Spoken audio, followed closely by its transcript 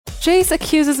Jace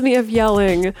accuses me of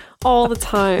yelling all the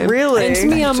time. Really? And to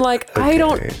me, I'm like,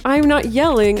 I'm not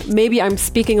yelling. Maybe I'm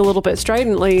speaking a little bit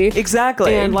stridently.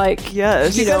 Exactly. And like,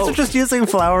 yes. You guys are just using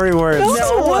flowery words.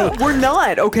 No, we're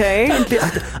not, okay?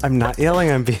 I'm not yelling,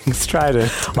 I'm being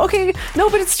strident. okay, no,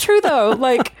 but it's true though.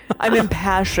 Like, I'm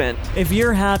impassioned. If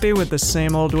you're happy with the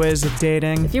same old ways of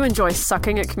dating, if you enjoy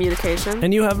sucking at communication,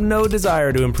 and you have no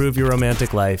desire to improve your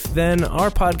romantic life, then our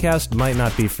podcast might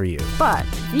not be for you. but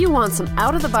if you want some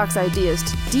out-of-the-box ideas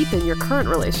to deepen your current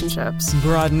relationships,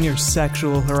 broaden your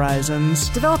sexual horizons,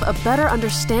 develop a better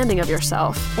understanding of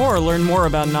yourself, or learn more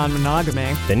about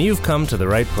non-monogamy, Then you've come to the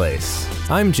right place.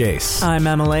 I'm Jace, I'm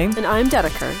Emily. and I'm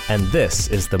Dedeker. and this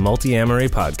is the Multi-Amory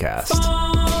Podcast.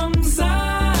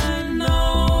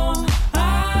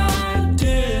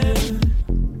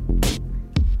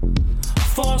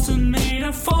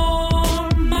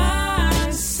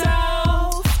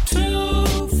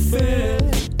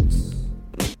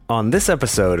 On this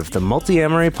episode of the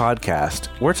Multi-Amory Podcast,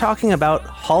 we're talking about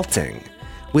halting.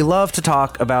 We love to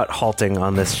talk about halting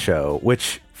on this show,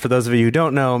 which, for those of you who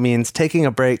don't know, means taking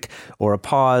a break or a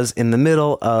pause in the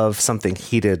middle of something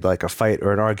heated like a fight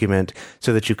or an argument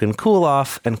so that you can cool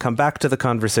off and come back to the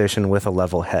conversation with a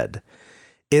level head.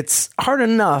 It's hard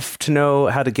enough to know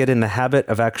how to get in the habit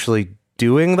of actually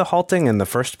doing the halting in the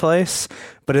first place,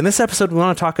 but in this episode we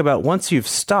want to talk about once you've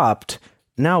stopped,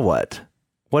 now what?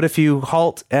 What if you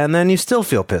halt and then you still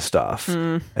feel pissed off?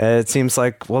 It seems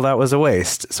like, well, that was a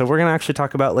waste. So we're going to actually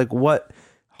talk about like what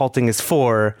halting is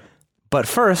for. But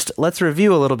first, let's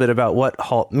review a little bit about what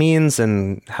halt means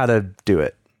and how to do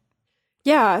it.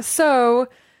 Yeah, so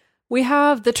we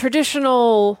have the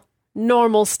traditional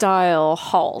normal style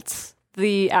HALT,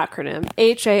 the acronym,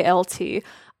 HALT.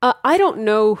 I don't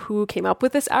know who came up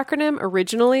with this acronym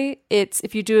originally.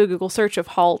 If you do a Google search of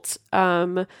HALT,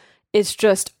 it's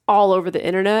just all over the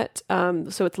internet,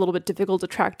 so it's a little bit difficult to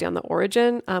track down the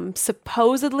origin.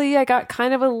 Supposedly, I got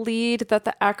kind of a lead that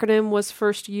the acronym was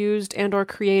first used and or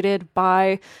created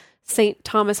by St.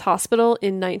 Thomas Hospital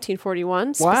in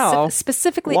 1941. Wow.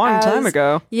 Specifically Long as, time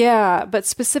ago. Yeah, but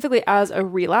specifically as a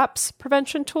relapse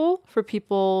prevention tool for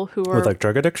people who are... With like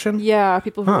drug addiction? Yeah,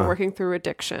 people who are working through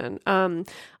addiction.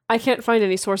 I can't find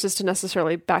any sources to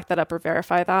necessarily back that up or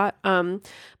verify that.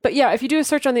 But yeah, if you do a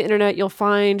search on the internet, you'll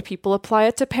find people apply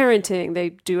it to parenting. They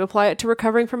do apply it to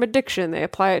recovering from addiction. They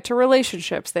apply it to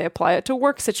relationships. They apply it to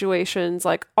work situations.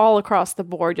 Like all across the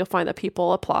board, you'll find that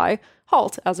people apply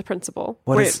HALT as a principle.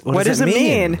 What does it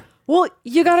mean? Well,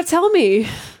 you got to tell me.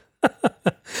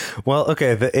 Well,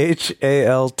 okay, the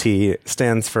HALT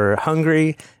stands for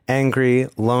hungry, angry,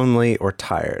 lonely, or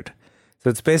tired. So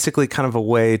it's basically kind of a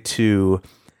way to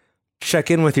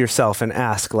check in with yourself and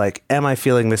ask, like, am I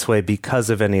feeling this way because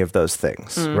of any of those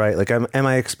things, right? Like, am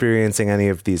I experiencing any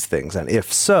of these things? And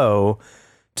if so,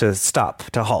 to stop,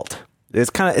 to halt.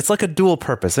 It's like a dual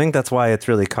purpose. I think that's why it's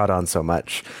really caught on so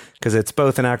much, because it's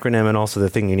both an acronym and also the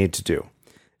thing you need to do.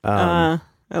 I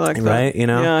like that. Right? You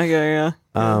know? Yeah.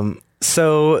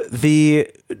 So the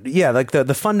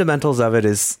fundamentals of it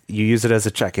is you use it as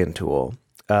a check-in tool.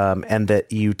 And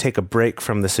that you take a break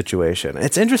from the situation.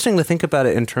 It's interesting to think about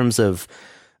it in terms of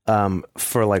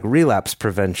for like relapse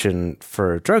prevention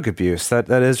for drug abuse. That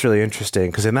is really interesting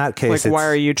because in that case, Like, why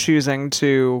are you choosing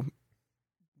to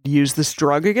use this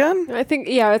drug again? I think,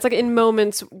 yeah, it's like in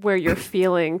moments where you're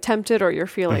feeling tempted or you're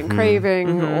feeling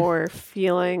craving or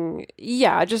feeling,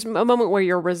 just a moment where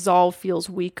your resolve feels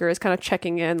weaker is kind of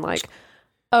checking in like,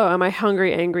 oh, am I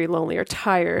hungry, angry, lonely, or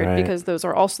tired? Right. Because those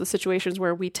are also the situations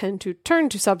where we tend to turn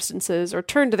to substances or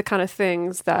turn to the kind of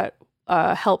things that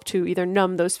help to either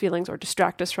numb those feelings or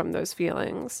distract us from those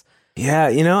feelings. Yeah,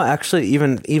 actually,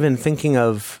 even thinking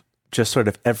of just sort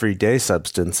of everyday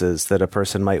substances that a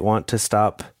person might want to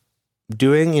stop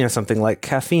doing, something like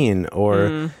caffeine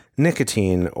or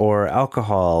nicotine or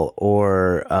alcohol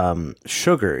or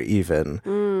sugar even,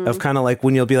 of kind of like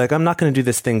when you'll be like, I'm not going to do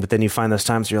this thing, but then you find those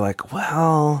times where you're like,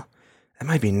 well, it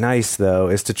might be nice though,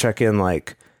 is to check in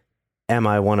like, am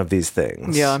I one of these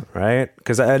things? Yeah. Right?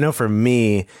 Because I know for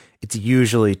me, it's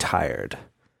usually tired.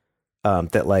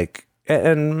 That like,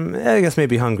 and I guess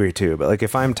maybe hungry too, but like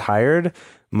if I'm tired,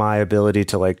 my ability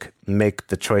to like make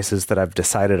the choices that I've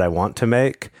decided I want to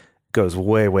make goes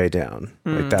way, way down.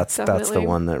 Like that's the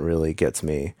one that really gets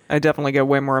me. I definitely get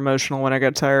way more emotional when I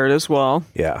get tired as well.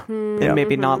 Yeah. And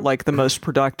maybe not like the most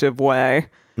productive way.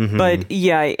 But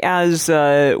yeah, as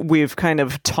we've kind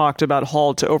of talked about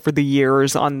HALT over the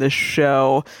years on this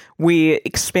show, we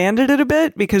expanded it a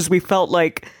bit because we felt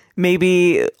like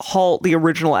maybe HALT, the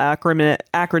original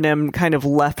acronym, kind of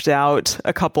left out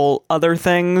a couple other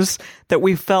things that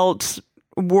we felt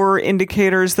were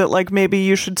indicators that like maybe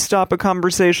you should stop a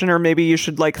conversation, or maybe you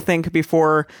should like think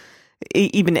before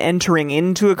even entering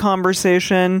into a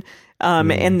conversation.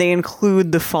 And they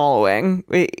include the following.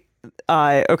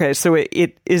 Okay, so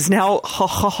it is now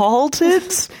halted.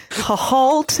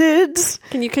 Halted.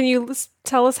 Can you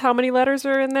tell us how many letters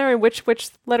are in there and which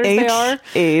letters they are?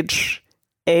 HALTEDS.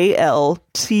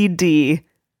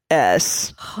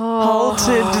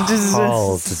 Halted.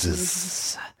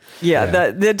 Yeah,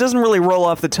 that doesn't really roll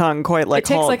off the tongue quite like it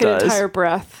takes halt like does. an entire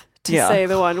breath to say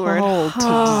the one word.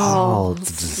 Halted.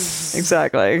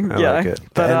 Exactly. I yeah. like it.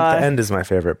 But the end is my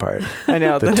favorite part. I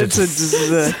know.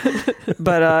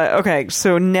 But okay,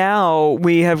 so now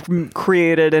we have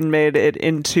created and made it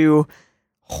into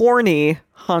horny,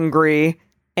 hungry,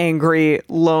 angry,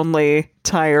 lonely,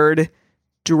 tired,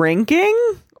 drinking,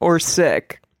 or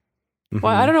sick.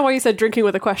 Well, I don't know why you said drinking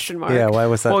with a question mark. Yeah, why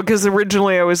was that? Well, because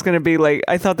originally I was going to be like,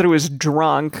 I thought that it was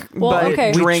drunk, but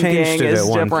okay. We drinking changed it is at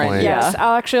one different. point. Yes,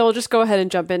 Yeah. I'll just go ahead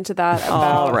and jump into that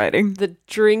about Alrighty. the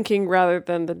drinking rather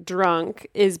than the drunk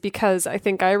is because I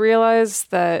think I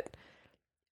realized that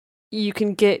you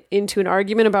can get into an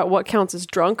argument about what counts as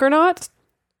drunk or not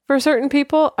for certain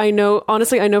people. I know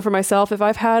for myself, if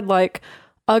I've had like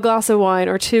a glass of wine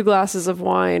or 2 glasses of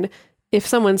wine, if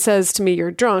someone says to me,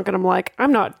 you're drunk, and I'm like,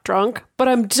 I'm not drunk, but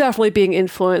I'm definitely being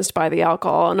influenced by the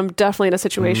alcohol. And I'm definitely in a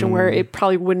situation where it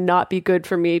probably would not be good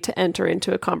for me to enter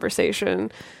into a conversation.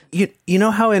 You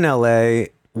know how in LA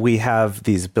we have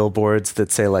these billboards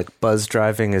that say like buzz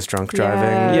driving is drunk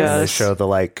driving? Yes. And they show the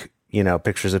like,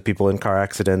 pictures of people in car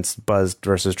accidents, buzzed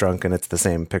versus drunk, and it's the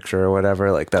same picture or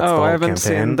whatever. Like that's the whole I haven't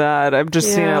campaign. seen that. I've just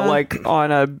seen it Yeah. like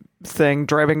on a thing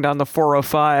driving down the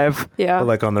 405. Yeah. Or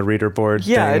like on the reader board.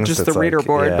 Yeah, things, just the it's reader like,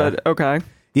 board, yeah. but okay.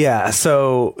 Yeah,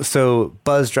 so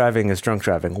buzz driving is drunk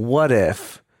driving. What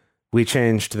if we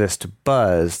changed this to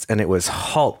buzzed and it was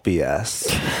halt BS?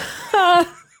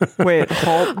 Wait,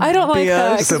 halt. I don't like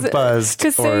that. So buzzed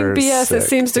Because saying or BS, sick. it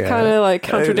seems to kind of like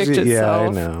contradict itself. Yeah, I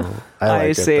know. I I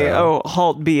like see. It, though.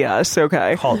 Halt BS.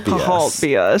 Okay. Halt BS. Halt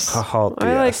BS. A halt BS.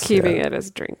 I like keeping yeah. it as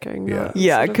drinking. Yeah. not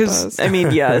Yeah, instead of because buzz. I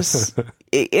mean, yes,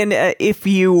 and if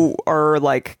you are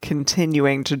like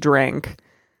continuing to drink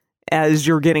as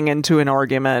you're getting into an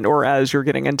argument or as you're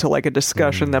getting into like a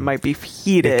discussion that might be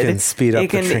heated, It can speed up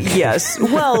the drinking. Yes,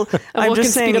 well, I'm what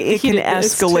just can speed saying up the it can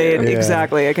heatedness, too. escalate. Yeah.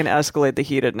 Exactly, it can escalate the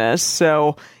heatedness.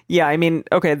 So yeah, I mean,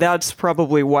 okay, that's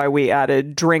probably why we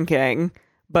added drinking.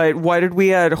 But why did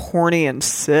we add horny and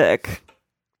sick?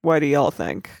 Why do y'all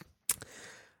think?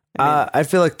 I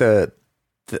feel like the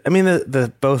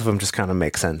both of them just kind of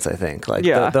make sense. I think like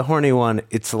Yeah. the horny one,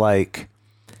 it's like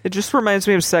It just reminds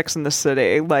me of Sex in the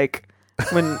City, like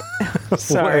when.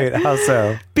 Sorry. wait, how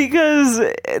so? Because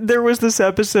there was this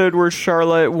episode where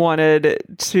Charlotte wanted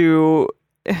to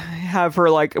have her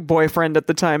like boyfriend at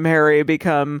the time, Harry,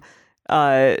 become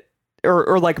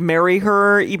or like marry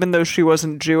her, even though she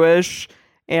wasn't Jewish.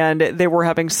 And they were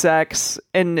having sex,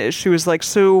 and she was like,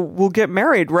 "So we'll get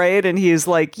married, right?" And he's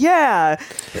like, "Yeah."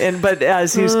 But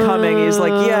as he's coming, he's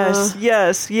like, "Yes,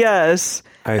 yes, yes."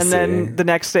 I see. Then the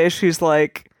next day, she's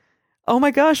like, "Oh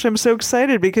my gosh, I'm so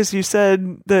excited because you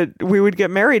said that we would get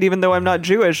married even though I'm not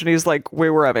Jewish." And he's like, "We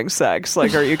were having sex.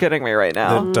 Like, are you kidding me right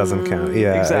now?" That doesn't count.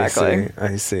 Yeah, Exactly.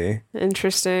 I see.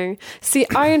 Interesting. See,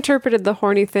 I interpreted the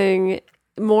horny thing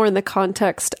more in the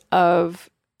context of,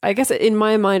 I guess in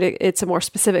my mind, it's a more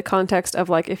specific context of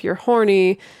like if you're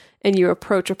horny and you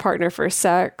approach a partner for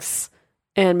sex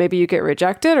and maybe you get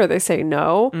rejected or they say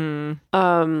no,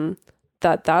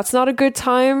 that's not a good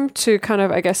time to kind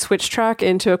of, I guess, switch track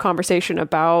into a conversation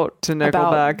about To nickel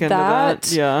back into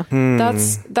that. Yeah.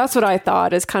 That's what I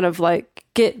thought is kind of like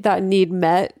get that need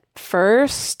met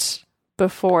first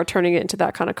before turning it into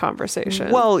that kind of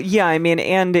conversation. Well, yeah, I mean,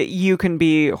 and you can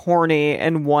be horny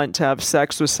and want to have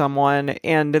sex with someone,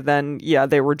 and then, yeah,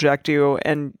 they reject you,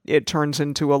 and it turns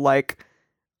into a, like,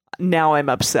 now I'm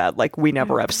upset, like, we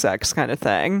never have sex kind of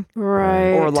thing.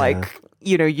 right. Or, like,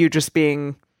 you just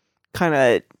being kind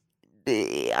of,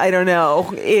 I don't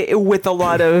know, with a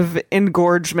lot of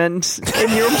engorgement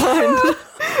in your mind,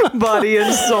 body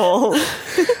and soul.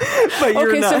 But you're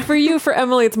Okay, not. so for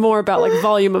Emily, it's more about like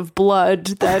volume of blood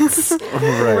that's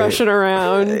rushing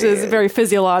around. Is very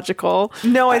physiological.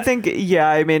 No, I think, yeah,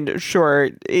 I mean, sure,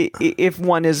 if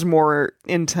one is more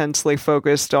intensely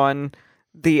focused on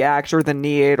the act or the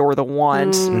need or the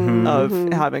want of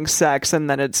having sex, and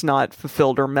then it's not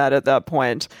fulfilled or met at that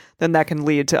point, then that can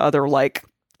lead to other, like,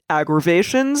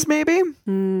 aggravations, maybe?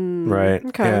 Right.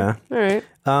 Okay. Yeah. All right.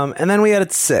 And then we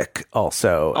added sick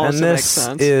also. And Also makes this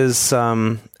sense. is,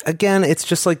 again, it's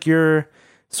just like your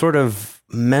sort of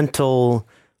mental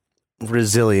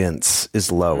resilience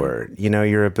is lower.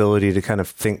 Your ability to kind of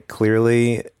think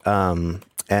clearly and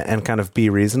kind of be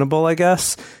reasonable, I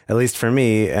guess, at least for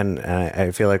me, and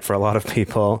I feel like for a lot of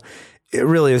people, it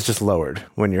really is just lowered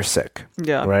when you're sick.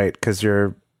 Yeah. Right? Because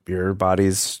your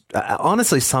body's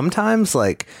honestly sometimes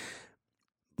like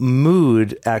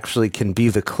mood actually can be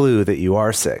the clue that you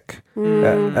are sick.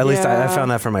 At least I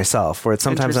found that for myself, where it's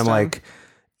sometimes I'm like,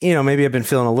 maybe I've been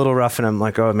feeling a little rough and I'm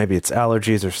like, oh, maybe it's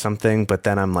allergies or something. But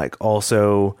then I'm like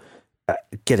also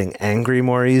getting angry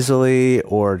more easily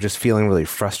or just feeling really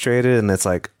frustrated. And it's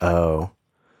like, oh,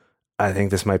 I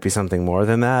think this might be something more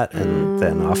than that. And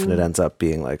then often it ends up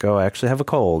being like, oh, I actually have a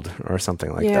cold or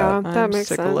something like that. Yeah, that makes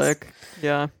sense.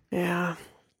 Yeah. Yeah.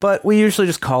 But we usually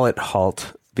just call it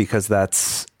HALT because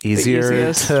that's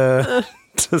easier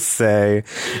to say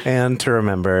and to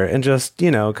remember, and just,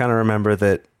 kind of remember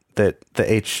that the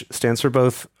H stands for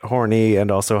both horny and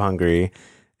also hungry,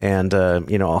 and,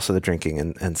 also the drinking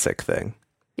and sick thing.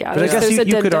 Yeah. But I guess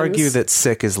you could argue that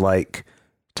sick is like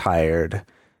tired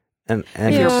and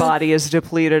your body is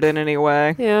depleted in any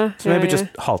way. Yeah. So maybe just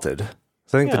halted.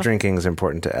 So I think the drinking is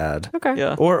important to add. Okay.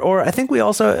 Yeah. Or I think we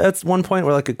also, at one point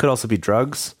where like it could also be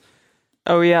drugs.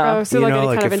 Oh, yeah. Oh, so like any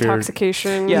kind of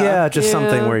intoxication. Yeah, just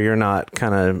something where you're not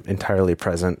kind of entirely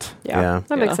present. Yeah.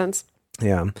 That makes sense.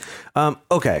 Yeah.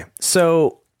 Okay.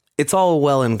 So it's all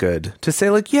well and good to say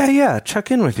like,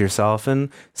 check in with yourself and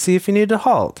see if you need to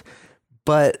halt.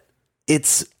 But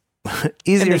it's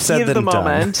easier said than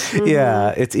done.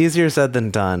 Yeah, it's easier said than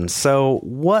done. So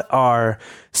what are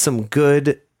some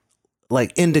good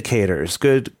like indicators,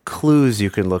 good clues you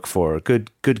can look for,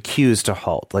 good cues to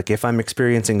halt? Like if I'm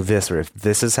experiencing this or if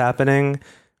this is happening,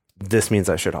 this means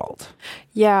I should halt.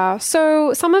 Yeah.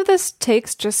 So some of this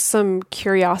takes just some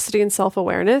curiosity and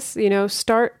self-awareness.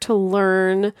 Start to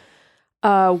learn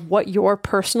what your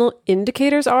personal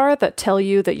indicators are that tell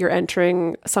you that you're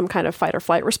entering some kind of fight or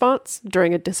flight response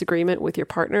during a disagreement with your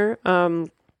partner.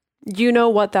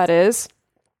 What that is.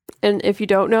 And if you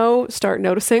don't know, start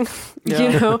noticing,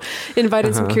 invite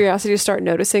in some curiosity to start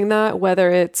noticing that,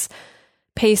 whether it's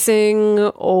pacing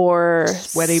or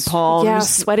sweaty palms,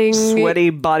 sweating, sweaty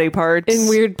body parts in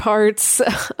weird parts.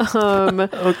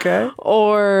 Okay.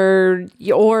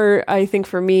 Or I think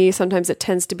for me, sometimes it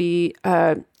tends to be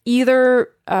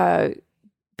either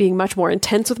being much more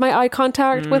intense with my eye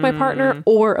contact with my partner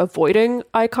or avoiding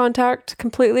eye contact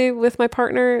completely with my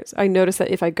partner. I notice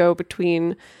that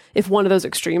if one of those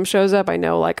extremes shows up, I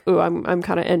know like, oh, I'm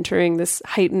kind of entering this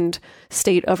heightened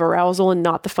state of arousal and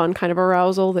not the fun kind of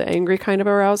arousal, the angry kind of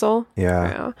arousal.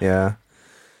 Yeah.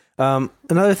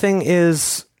 Another thing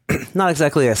is not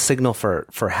exactly a signal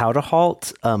for how to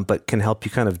halt, but can help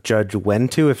you kind of judge when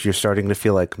to, if you're starting to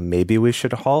feel like maybe we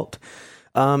should halt,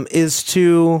 is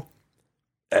to...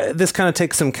 this kind of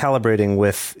takes some calibrating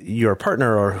with your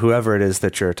partner or whoever it is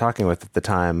that you're talking with at the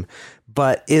time,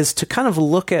 but is to kind of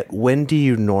look at when do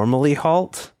you normally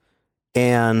halt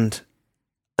and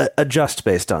adjust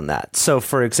based on that. So,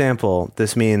 for example,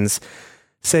 this means,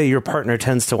 say your partner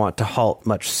tends to want to halt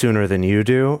much sooner than you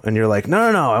do, and you're like, no,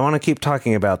 I want to keep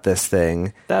talking about this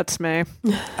thing. That's me.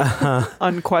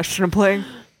 Unquestionably.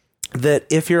 That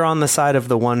if you're on the side of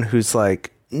the one who's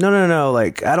like, no,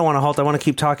 like, I don't want to halt, I want to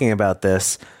keep talking about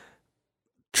this,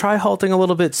 try halting a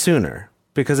little bit sooner,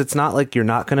 because it's not like you're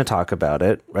not going to talk about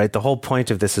it, right? The whole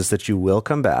point of this is that you will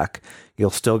come back. You'll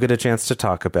still get a chance to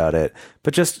talk about it,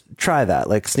 but just try that,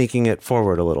 like sneaking it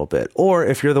forward a little bit. Or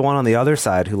if you're the one on the other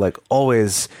side who like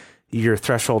always your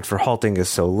threshold for halting is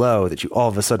so low that you all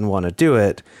of a sudden want to do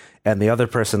it, and the other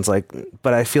person's like,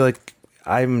 but I feel like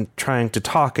I'm trying to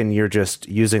talk and you're just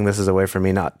using this as a way for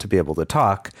me not to be able to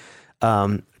talk.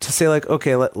 To say like,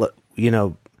 okay, let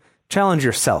challenge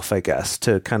yourself, I guess,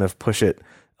 to kind of push it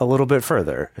a little bit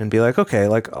further and be like, okay,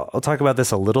 like I'll talk about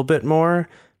this a little bit more,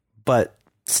 but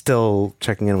still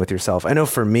checking in with yourself. I know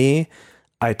for me,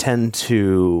 I tend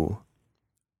to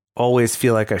always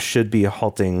feel like I should be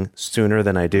halting sooner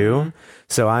than I do.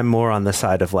 So I'm more on the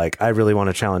side of like, I really want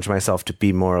to challenge myself to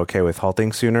be more okay with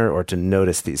halting sooner or to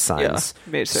notice these signs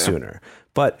sooner.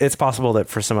 But it's possible that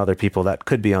for some other people that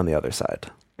could be on the other side.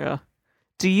 Yeah.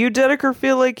 Do you, Dedeker,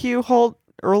 feel like you halt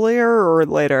earlier or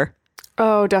later?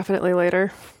 Oh, definitely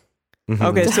later. Mm-hmm.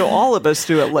 Okay, so all of us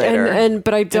do it later.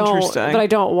 But I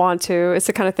don't want to. It's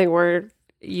the kind of thing where,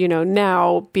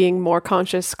 now being more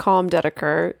conscious, calm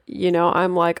Dedeker,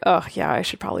 I'm like, oh yeah, I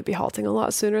should probably be halting a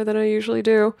lot sooner than I usually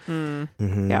do.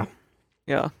 Mm-hmm. Yeah.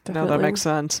 Yeah. Definitely. No, that makes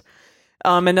sense.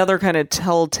 Another kind of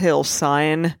telltale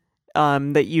sign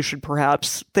that you should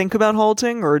perhaps think about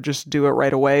halting or just do it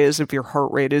right away is if your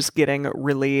heart rate is getting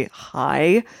really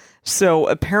high. So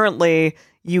apparently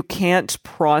you can't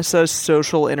process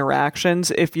social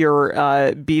interactions if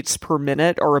your beats per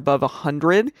minute are above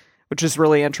 100, which is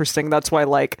really interesting. That's why,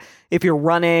 like, if you're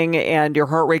running and your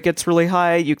heart rate gets really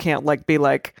high, you can't, like, be,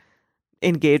 like,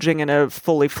 engaging in a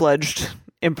fully fledged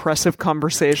impressive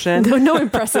conversation. No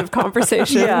impressive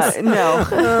conversations. Yeah, no.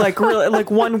 Like really, like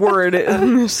one word,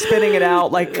 spitting it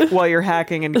out like while you're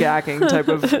hacking and gacking type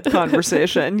of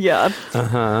conversation. Yeah.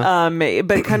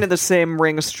 But kind of the same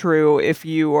rings true if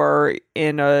you are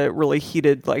in a really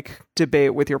heated like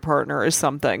debate with your partner is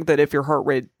something that if your heart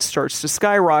rate starts to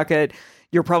skyrocket,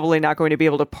 you're probably not going to be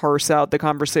able to parse out the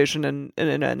conversation in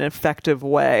an effective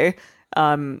way.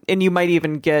 And you might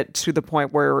even get to the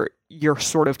point where you're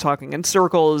sort of talking in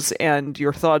circles and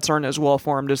your thoughts aren't as well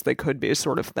formed as they could be,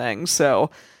 sort of thing. So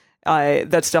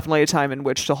that's definitely a time in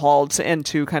which to halt and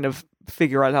to kind of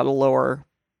figure out how to lower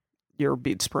your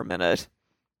beats per minute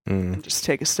and just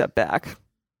take a step back.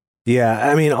 Yeah,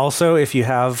 I mean, also, if you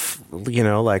have, you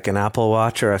know, like an Apple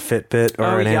Watch or a Fitbit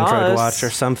or an Android Watch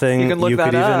or something, you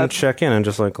could even check in and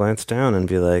just like glance down and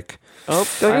be like, "Oh,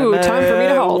 time for me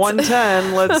to halt.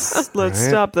 110. Let's right.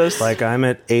 Stop this." Like I'm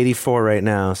at 84 right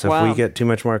now, so if we get too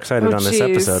much more excited on this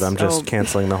episode, I'm just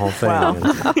canceling the whole thing.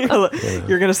 Wow.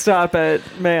 You're gonna stop it,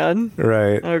 man.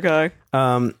 Right. Okay.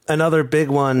 Another big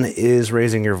one is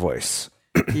raising your voice.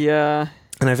 Yeah.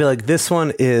 And I feel like this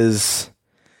one is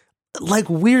like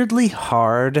weirdly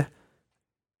hard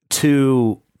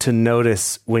to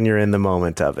notice when you're in the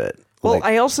moment of it. Well, like,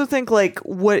 I also think, like,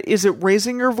 what is it,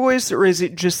 raising your voice, or is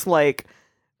it just, like,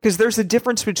 because there's a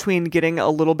difference between getting a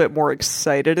little bit more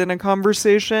excited in a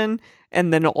conversation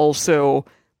and then also,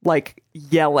 like,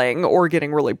 yelling or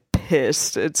getting really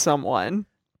pissed at someone.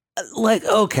 Like,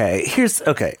 okay,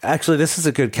 actually, this is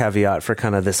a good caveat for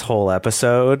kind of this whole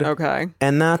episode. Okay.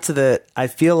 And that's that I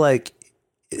feel like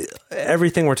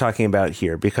everything we're talking about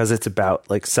here, because it's about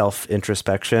like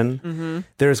self-introspection,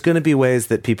 there's going to be ways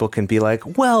that people can be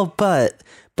like, well, but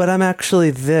I'm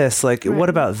actually this, like, what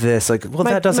about this? Like, well,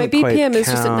 that doesn't quite count. My BPM is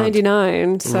just at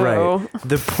 99, so. Right.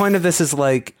 The point of this is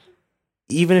like,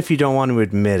 even if you don't want to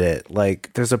admit it,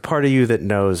 like, there's a part of you that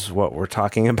knows what we're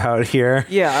talking about here.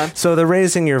 Yeah. So the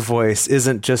raising your voice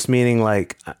isn't just meaning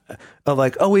like,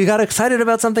 oh, we got excited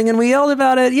about something and we yelled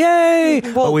about it. Yay!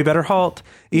 Well, we better halt.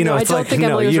 You know, I it's don't like, think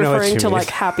Emily was referring to mean. like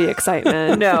happy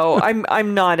excitement. No,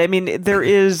 I'm not. I mean, there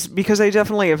is, because I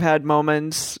definitely have had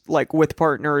moments like with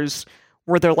partners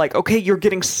where they're like, okay, you're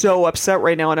getting so upset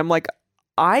right now. And I'm like,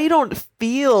 I don't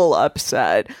feel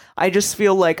upset. I just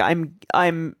feel like I'm,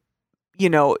 you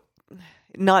know,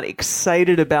 not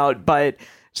excited about, but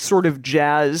sort of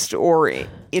jazzed or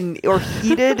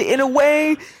heated in a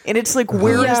way. And it's like,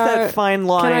 where is that fine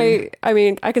line? I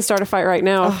mean, I can start a fight right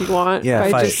now if you want. Yeah,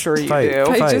 I fight. Just, sure you fight, do.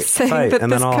 Fight, I just say fight, that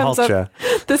and then I'll halt you.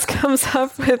 This comes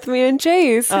up with me and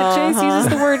Jace. Jace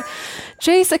uses the word.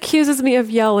 Jace accuses me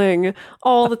of yelling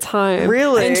all the time.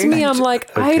 Really? And to me, I'm like,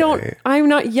 I'm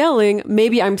not yelling.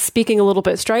 Maybe I'm speaking a little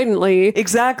bit stridently.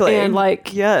 Exactly. And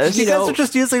like, yes. You guys are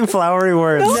just using flowery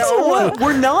words. No,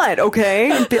 we're not,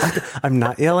 okay? I'm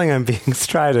not yelling, I'm being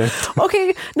strident.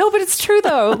 Okay, no, but it's true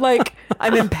though. Like,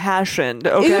 I'm impassioned,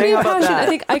 it okay? can be How about impassioned. that? I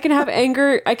think I can have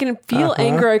anger. I can feel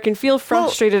anger. I can feel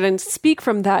frustrated and speak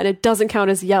from that, and it doesn't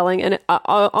count as yelling. And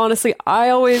honestly, I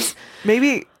always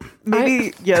Maybe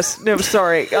yes. No,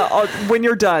 sorry. When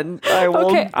you're done, I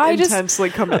will intensely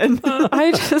come in.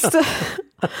 I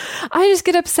just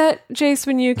get upset, Jace,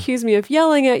 when you accuse me of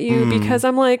yelling at you because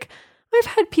I'm like, I've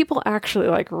had people actually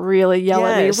like really yell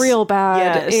at me real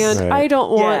bad, and I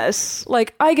don't want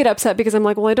like I get upset because I'm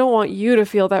like, well, I don't want you to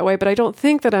feel that way, but I don't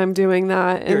think that I'm doing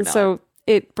that, and so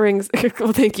it brings.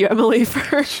 Well, thank you, Emily, for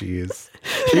Jeez.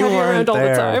 you around all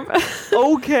the time.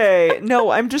 Okay,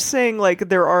 no, I'm just saying like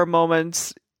there are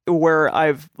moments where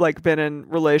I've like been in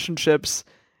relationships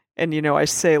and, you know, I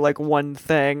say like one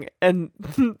thing and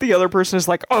the other person is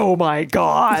like, oh my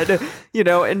God, you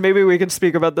know, and maybe we can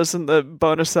speak about this in the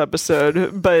bonus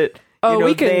episode, but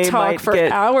we can talk for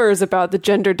hours about the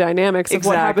gender dynamics of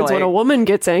what happens when a woman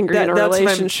gets angry in a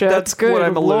relationship. That's good what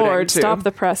I'm alluding Lord, to. stop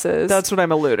the presses. That's what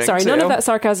I'm alluding to. Sorry, none of that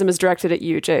sarcasm is directed at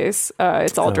you, Jace.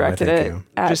 It's all directed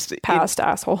at just past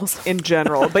assholes. In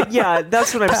general. But yeah,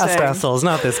 that's what I'm saying. Past assholes,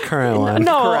 not this current one.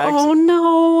 No, correct. oh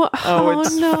no.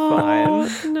 It's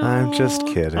fine. No. I'm just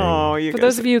kidding. For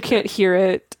those of you who can't hear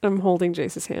it, I'm holding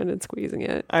Jace's hand and squeezing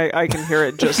it. I can hear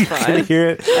it just fine. Can hear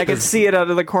it? I can see it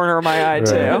out of the corner of my eye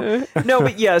too. No,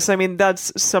 but yes, I mean,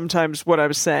 that's sometimes what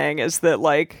I'm saying is that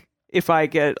like, if I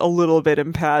get a little bit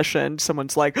impassioned,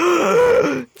 someone's like,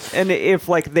 and if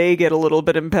like they get a little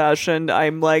bit impassioned,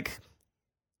 I'm like,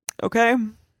 okay,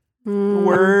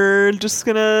 we're just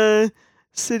gonna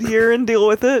sit here and deal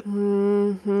with it.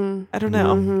 I don't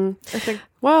know. I think,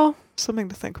 well, something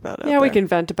to think about. Yeah, we can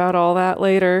vent about all that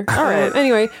later. All right.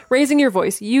 Anyway, raising your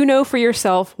voice. You know for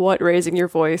yourself what raising your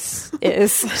voice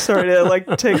is. Sorry to like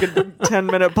take a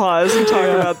 10-minute pause and talk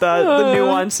about that, the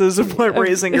nuances of what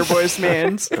raising your voice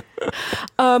means.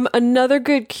 Another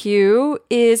good cue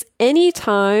is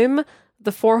anytime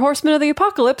the 4 horsemen of the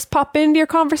apocalypse pop into your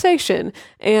conversation.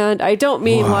 And I don't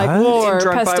mean like war,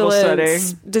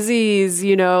 pestilence, disease,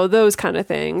 those kind of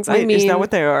things. Wait, I mean, is that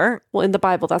what they are? Well, in the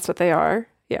Bible, that's what they are.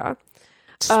 Yeah.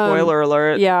 Spoiler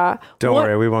alert. Yeah. Don't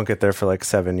worry, we won't get there for like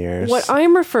 7 years. What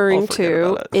I'm referring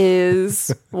to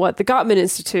is what the Gottman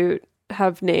Institute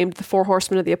have named the 4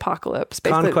 horsemen of the apocalypse.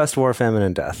 Basically, Conquest, war, famine,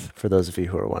 and death, for those of you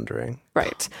who are wondering.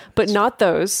 Right. But not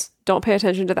those. Don't pay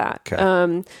attention to that.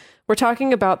 Okay. We're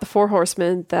talking about the 4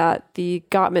 horsemen that the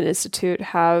Gottman Institute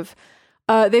have.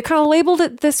 They kind of labeled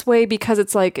it this way because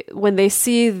it's like when they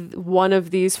see one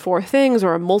of these 4 things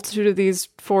or a multitude of these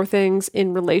 4 things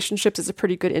in relationships, it's a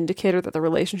pretty good indicator that the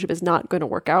relationship is not going to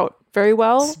work out very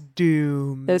well. It's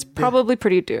doomed. It's probably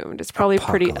pretty doomed. It's probably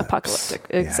pretty apocalyptic.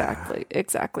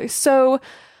 Exactly. So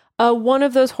one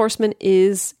of those horsemen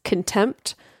is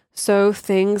contempt. So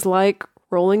things like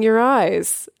rolling your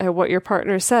eyes at what your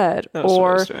partner said,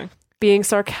 or being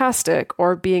sarcastic,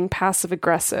 or being passive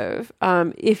aggressive.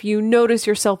 If you notice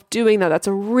yourself doing that, that's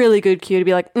a really good cue to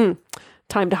be like,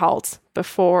 time to halt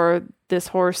before this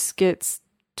horse gets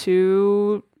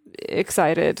too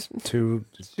excited. Too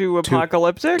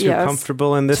apocalyptic? Too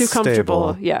comfortable in this Too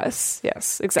comfortable. stable. Yes,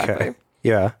 exactly. Okay.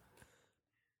 Yeah.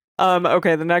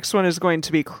 Okay, the next one is going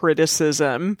to be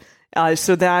criticism.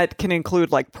 So that can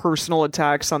include like personal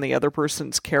attacks on the other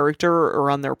person's character or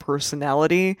on their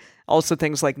personality. Also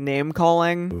things like name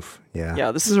calling. Oof, yeah.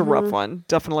 Yeah, this is a rough one.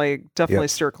 Definitely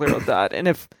steer clear of that. And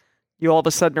if you all of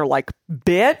a sudden are like,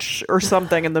 bitch, or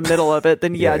something in the middle of it,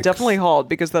 then yeah, definitely halt,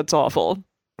 because that's awful.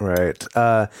 Right.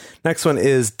 Next one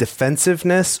is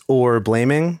defensiveness or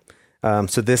blaming.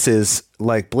 So this is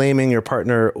like blaming your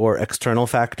partner or external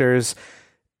factors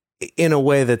in a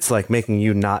way that's like making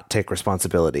you not take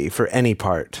responsibility for any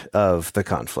part of the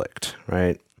conflict,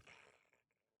 right?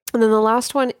 And then the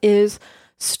last one is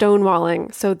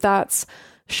stonewalling. So that's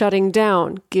shutting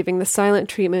down, giving the silent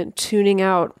treatment, tuning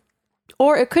out.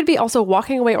 Or it could be also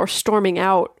walking away or storming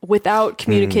out without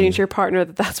communicating to your partner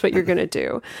that that's what you're going to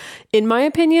do. In my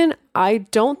opinion, I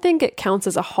don't think it counts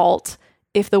as a halt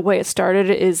if the way it started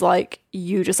is like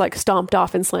you just like stomped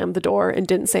off and slammed the door and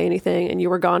didn't say anything and you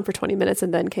were gone for 20 minutes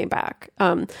and then came back.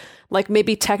 Like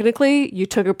maybe technically you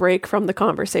took a break from the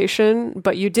conversation,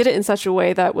 but you did it in such a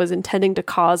way that was intending to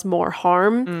cause more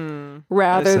harm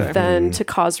rather than to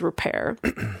cause repair.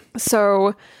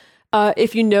 So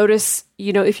if you notice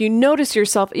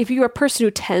yourself, if you're a person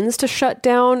who tends to shut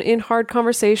down in hard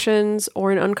conversations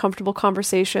or in uncomfortable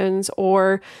conversations,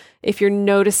 or if you're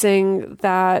noticing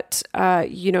that,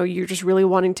 you're just really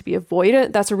wanting to be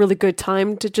avoidant, that's a really good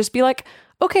time to just be like,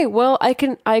 okay, well, I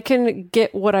can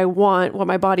get what I want, what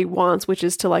my body wants, which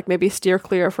is to like maybe steer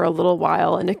clear for a little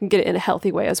while, and it can get it in a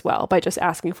healthy way as well by just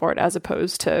asking for it as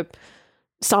opposed to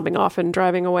stomping off and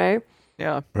driving away.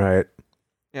 Yeah. Right.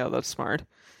 Yeah, that's smart.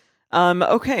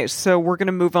 Okay, so we're going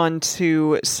to move on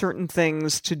to certain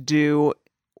things to do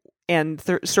and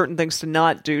certain things to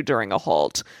not do during a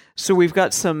halt. So we've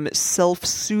got some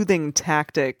self-soothing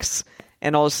tactics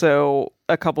and also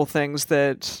a couple things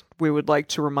that we would like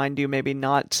to remind you maybe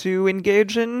not to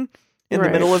engage in the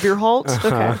middle of your halt.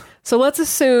 Okay. So let's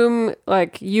assume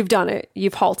like you've done it.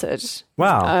 You've halted.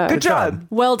 Wow. Good job.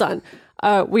 Well done.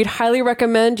 We'd highly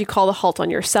recommend you call the halt on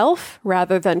yourself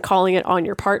rather than calling it on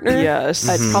your partner. Yes.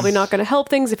 It's probably not going to help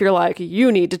things if you're like,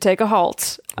 you need to take a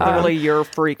halt. Literally, you're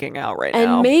freaking out right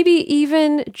now. And maybe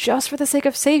even just for the sake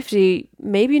of safety,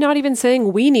 maybe not even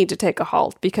saying we need to take a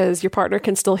halt, because your partner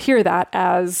can still hear that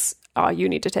as you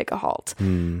need to take a halt.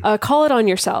 Call it on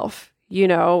yourself.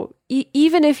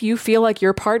 Even if you feel like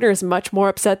your partner is much more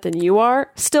upset than you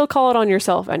are, still call it on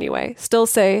yourself anyway. Still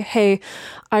say, hey,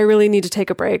 I really need to take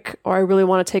a break, or I really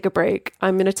want to take a break.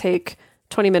 I'm going to take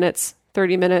 20 minutes,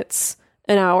 30 minutes,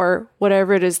 an hour,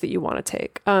 whatever it is that you want to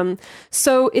take.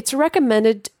 So it's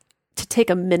recommended to take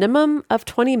a minimum of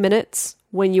 20 minutes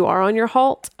when you are on your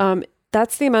halt.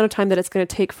 That's the amount of time that it's going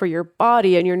to take for your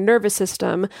body and your nervous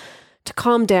system to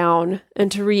calm down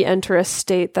and to re-enter a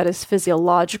state that is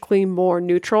physiologically more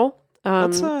neutral.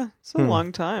 That's a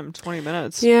long time, 20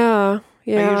 minutes. Yeah.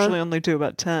 Yeah. I usually only do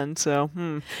about 10, so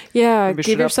Yeah, maybe give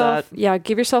should up yourself that.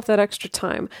 give yourself that extra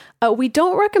time. We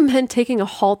don't recommend taking a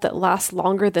halt that lasts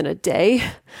longer than a day,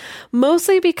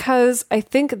 mostly because I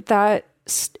think that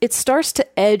it starts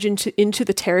to edge into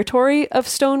the territory of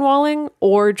stonewalling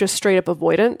or just straight up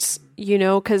avoidance,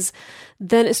 because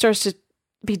then it starts to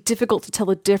be difficult to tell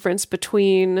the difference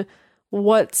between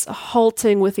what's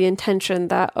halting with the intention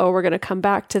that, oh, we're going to come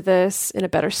back to this in a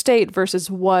better state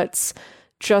versus what's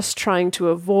just trying to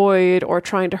avoid or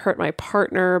trying to hurt my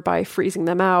partner by freezing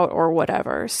them out or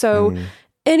whatever. So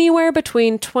anywhere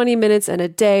between 20 minutes and a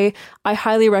day, I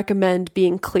highly recommend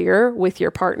being clear with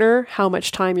your partner how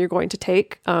much time you're going to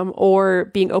take, or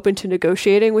being open to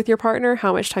negotiating with your partner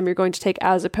how much time you're going to take,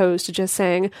 as opposed to just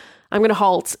saying, I'm going to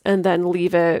halt and then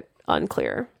leave it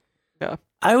unclear. Yeah.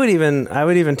 I would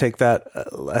even take that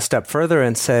a step further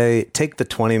and say, take the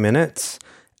 20 minutes.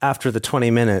 After the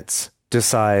 20 minutes,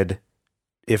 decide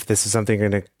if this is something you're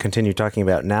going to continue talking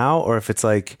about now, or if it's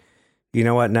like, you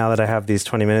know what, now that I have these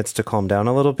 20 minutes to calm down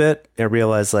a little bit, I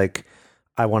realize like,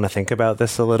 I want to think about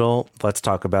this a little. Let's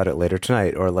talk about it later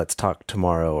tonight, or let's talk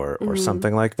tomorrow, or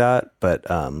something like that. But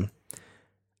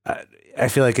I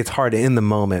feel like it's hard in the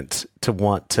moment to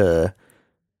want to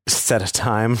set a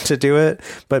time to do it,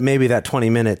 but maybe that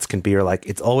 20 minutes can be, you're like,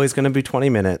 it's always going to be 20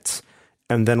 minutes,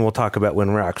 and then we'll talk about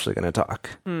when we're actually going to talk.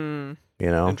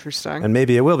 Interesting. And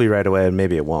maybe it will be right away and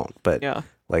maybe it won't, but Yeah.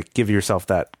 like give yourself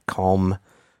that calm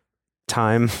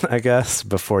time, I guess,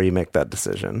 before you make that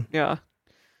decision. Yeah.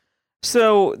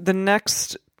 So the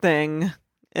next thing,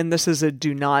 and this is a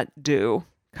do not do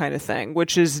kind of thing,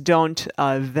 which is don't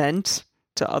vent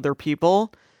to other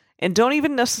people. And don't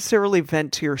even necessarily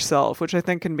vent to yourself, which I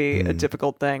think can be a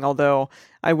difficult thing. Although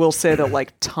I will say that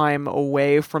like time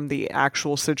away from the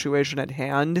actual situation at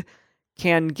hand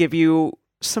can give you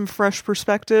some fresh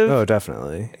perspective. Oh,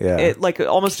 definitely. Yeah. It like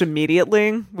almost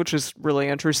immediately, which is really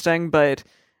interesting.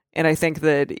 And I think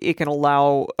that it can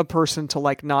allow a person to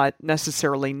like not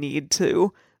necessarily need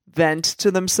to vent to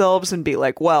themselves and be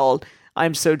like, well,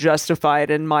 I'm so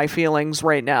justified in my feelings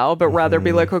right now, but rather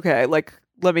be like, okay, like,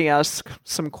 let me ask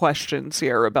some questions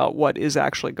here about what is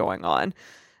actually going on.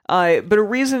 But a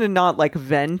reason to not like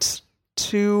vent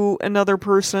to another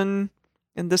person,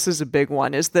 and this is a big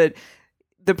one, is that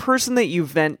the person that you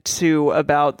vent to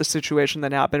about the situation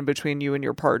that happened between you and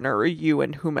your partner, or you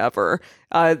and whomever,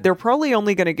 they're probably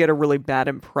only going to get a really bad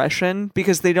impression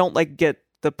because they don't like get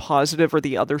the positive or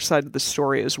the other side of the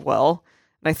story as well.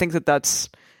 And I think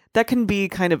that can be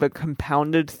kind of a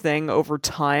compounded thing over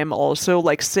time also.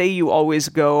 Like, say you always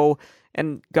go,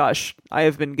 and gosh, I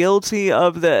have been guilty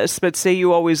of this, but say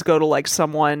you always go to like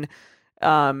someone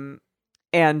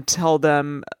and tell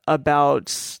them about,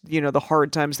 the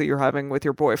hard times that you're having with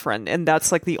your boyfriend, and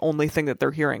that's like the only thing that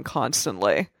they're hearing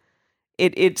constantly.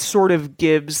 It sort of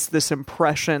gives this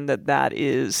impression that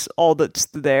is all that's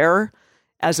there,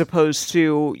 as opposed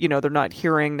to, they're not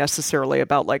hearing necessarily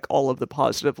about like all of the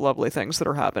positive, lovely things that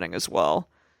are happening as well.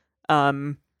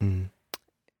 And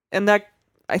that,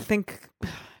 I think,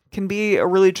 can be a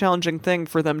really challenging thing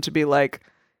for them to be like,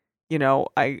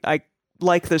 I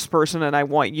like this person and I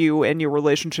want you and your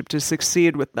relationship to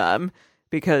succeed with them,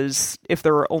 because if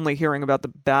they're only hearing about the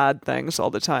bad things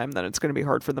all the time, then it's going to be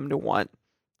hard for them to want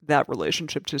that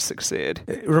relationship to succeed.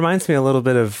 It reminds me a little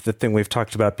bit of the thing we've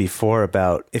talked about before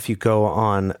about if you go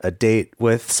on a date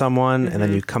with someone and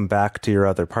then you come back to your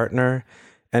other partner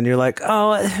and you're like,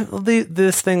 oh,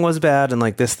 this thing was bad and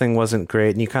like this thing wasn't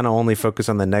great, and you kind of only focus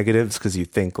on the negatives because you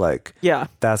think like,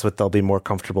 that's what they'll be more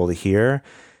comfortable to hear.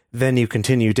 Then you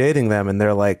continue dating them and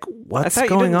they're like, what's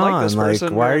going on? Like,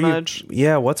 why are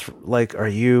you, what's like, do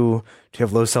you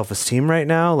have low self-esteem right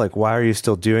now? Like, why are you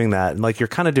still doing that? And like, you're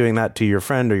kind of doing that to your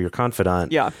friend or your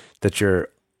confidant that you're,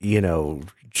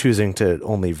 choosing to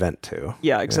only vent to.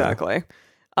 Yeah, exactly.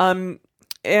 And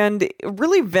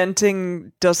really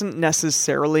venting doesn't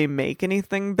necessarily make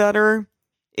anything better.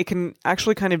 It can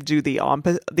actually kind of do the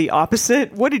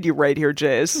opposite. What did you write here,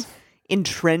 Jace?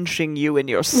 Entrenching you in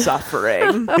your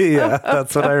suffering. Yeah,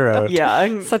 that's what I wrote.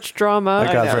 Yeah. Such drama.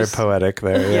 I got very poetic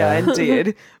there. Yeah,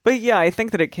 indeed. But yeah, I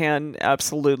think that it can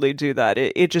absolutely do that.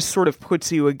 It just sort of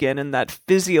puts you again in that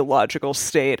physiological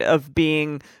state of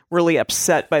being really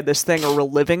upset by this thing or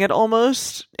reliving it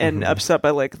almost, and upset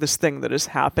by like this thing that is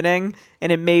happening.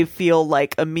 And it may feel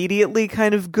like immediately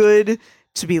kind of good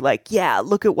to be like, yeah,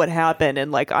 look at what happened,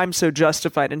 and like I'm so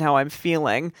justified in how I'm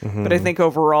feeling. But I think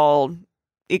overall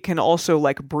it can also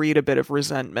like breed a bit of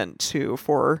resentment too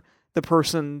for the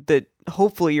person that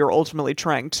hopefully you're ultimately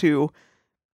trying to,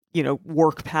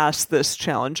 work past this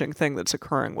challenging thing that's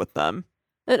occurring with them.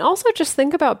 And also just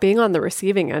think about being on the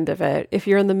receiving end of it. If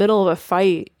you're in the middle of a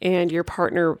fight and your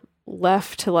partner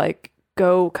left to like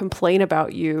go complain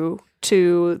about you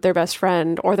to their best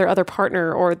friend or their other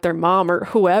partner or their mom or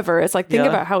whoever, it's like, think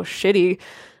about how shitty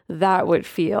that would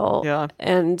feel. Yeah.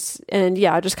 And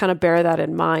yeah, just kind of bear that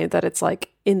in mind, that it's like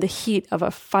in the heat of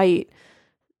a fight,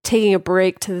 taking a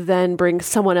break to then bring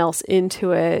someone else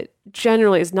into it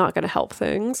generally is not going to help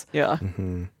things. Yeah.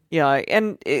 Mm-hmm. Yeah.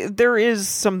 And there is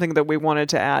something that we wanted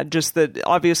to add, just that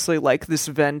obviously like this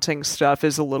venting stuff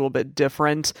is a little bit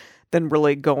different than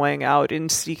really going out and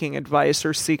seeking advice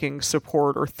or seeking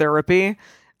support or therapy.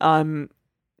 And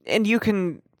you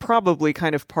can probably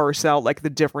kind of parse out like the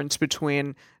difference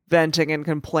between venting and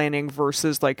complaining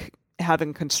versus like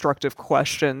having constructive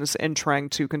questions and trying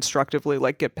to constructively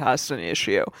like get past an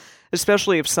issue,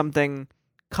 especially if something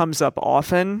comes up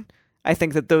often. I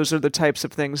think that those are the types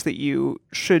of things that you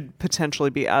should potentially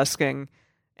be asking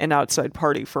an outside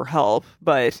party for help.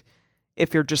 But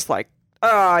if you're just like,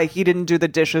 he didn't do the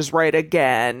dishes right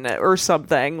again or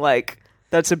something, like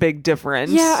that's a big difference.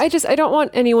 Yeah, I don't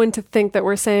want anyone to think that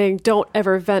we're saying don't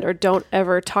ever vent or don't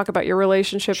ever talk about your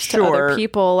relationships to other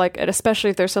people, like, and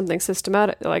especially if there's something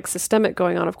systemic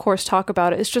going on, of course, talk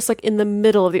about it. It's just like in the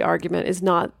middle of the argument is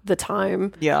not the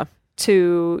time. Yeah.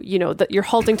 To, that your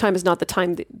halting time is not the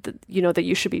time that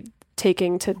you should be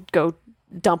taking to go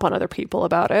dump on other people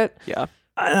about it. Yeah.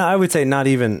 I would say not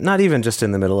even just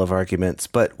in the middle of arguments,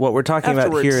 but what we're talking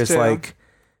about here is too. Like,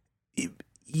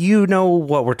 you know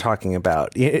what we're talking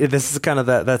about. This is kind of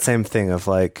that same thing of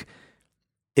like,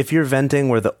 if you're venting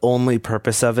where the only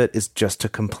purpose of it is just to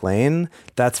complain,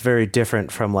 that's very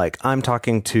different from like, I'm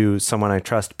talking to someone I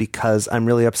trust because I'm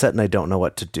really upset and I don't know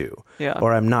what to do. Yeah.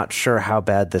 Or I'm not sure how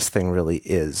bad this thing really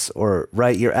is. Or,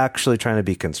 right, you're actually trying to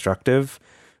be constructive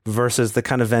versus the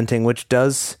kind of venting which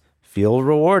does feel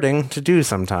rewarding to do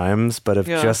sometimes, but if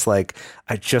just like,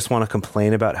 I just want to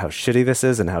complain about how shitty this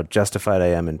is and how justified I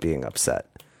am in being upset.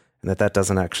 And that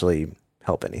doesn't actually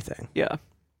help anything. Yeah.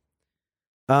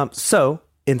 So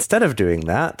instead of doing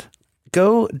that,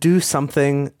 go do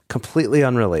something completely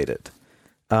unrelated.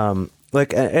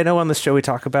 Like I know on this show we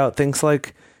talk about things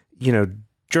like,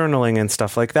 journaling and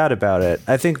stuff like that about it.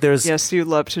 I think there's... Yes, you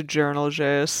love to journal,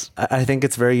 Jace. I think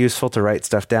it's very useful to write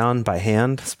stuff down by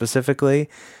hand specifically.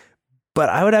 But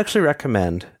I would actually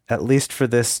recommend, at least for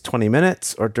this 20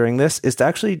 minutes or during this, is to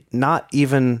actually not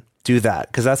even do that.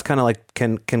 Because that's kind of like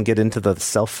can get into the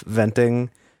self-venting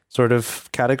sort of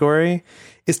category.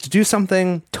 Is to do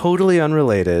something totally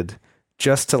unrelated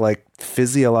just to like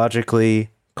physiologically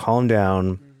calm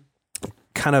down,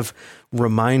 kind of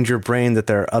remind your brain that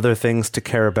there are other things to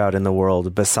care about in the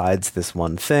world besides this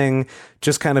one thing.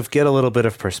 Just kind of get a little bit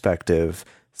of perspective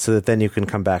so that then you can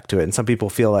come back to it. And some people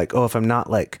feel like, if I'm not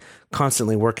like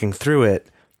constantly working through it,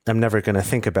 I'm never going to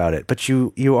think about it. But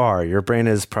you are. Your brain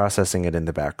is processing it in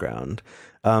the background.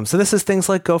 So this is things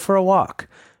like go for a walk.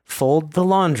 Fold the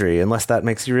laundry, unless that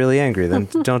makes you really angry, then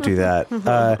don't do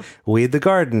that. Weed the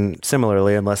garden,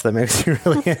 similarly, unless that makes you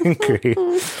really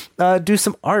angry. Do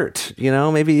some art,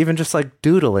 maybe even just like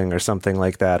doodling or something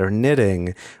like that, or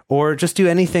knitting, or just do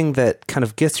anything that kind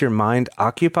of gets your mind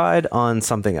occupied on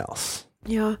something else.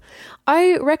 Yeah.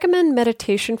 I recommend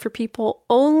meditation for people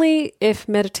only if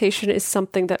meditation is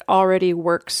something that already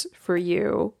works for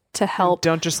you. To help.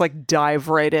 Don't just like dive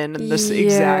right in this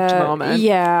exact moment.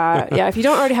 Yeah. If you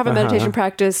don't already have a meditation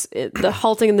practice, the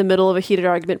halting in the middle of a heated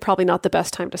argument, probably not the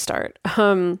best time to start.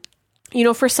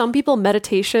 For some people,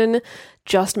 meditation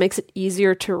just makes it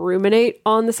easier to ruminate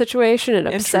on the situation and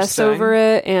obsess over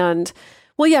it. And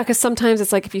because sometimes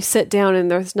it's like if you sit down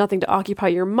and there's nothing to occupy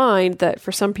your mind, that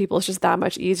for some people it's just that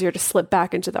much easier to slip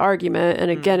back into the argument. And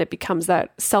again, it becomes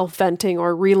that self-venting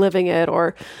or reliving it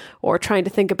or trying to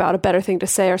think about a better thing to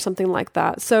say or something like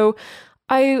that. So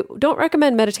I don't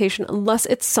recommend meditation unless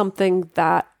it's something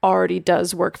that already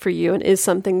does work for you and is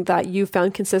something that you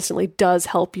found consistently does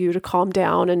help you to calm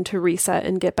down and to reset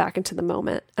and get back into the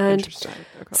moment. And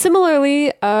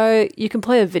similarly, you can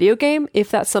play a video game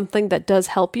if that's something that does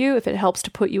help you, if it helps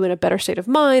to put you in a better state of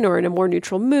mind or in a more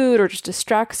neutral mood or just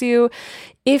distracts you.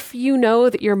 If you know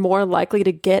that you're more likely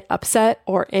to get upset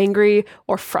or angry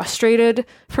or frustrated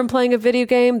from playing a video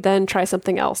game, then try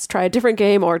something else. Try a different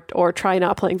game or try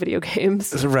not playing video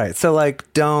games. Right. So like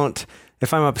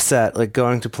if I'm upset, like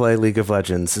going to play League of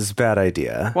Legends is a bad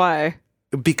idea. Why?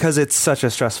 Because it's such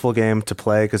a stressful game to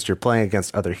play because you're playing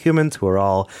against other humans who are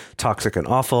all toxic and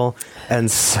awful. And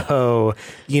so,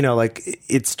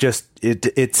 it's just,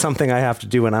 it's something I have to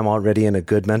do when I'm already in a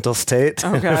good mental state.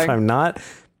 Okay. If I'm not,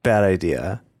 bad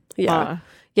idea. Yeah.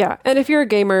 Yeah. And if you're a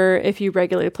gamer, if you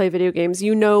regularly play video games,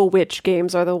 you know which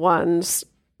games are the ones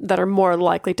that are more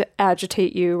likely to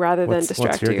agitate you rather than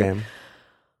distract what's your you. game?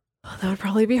 Oh, that would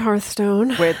probably be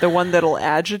Hearthstone. Wait, the one that'll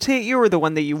agitate you or the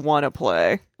one that you want to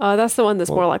play? That's the one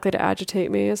that's more likely to agitate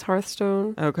me is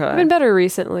Hearthstone. Okay. I've been better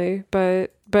recently,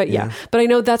 but yeah. But I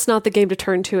know that's not the game to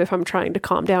turn to if I'm trying to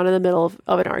calm down in the middle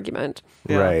of an argument.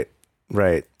 Yeah.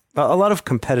 Right. A lot of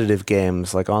competitive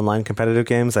games, like online competitive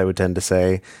games, I would tend to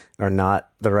say are not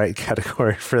the right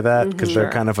category for that because they're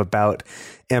kind of about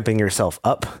amping yourself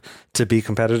up to be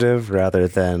competitive rather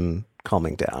than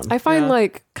calming down. I find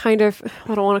like kind of,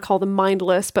 I don't want to call them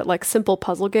mindless, but like simple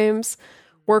puzzle games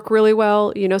work really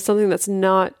well. You know, something that's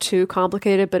not too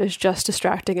complicated, but is just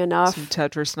distracting enough. Some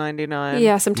Tetris 99.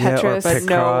 Yeah, some Tetris. but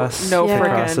no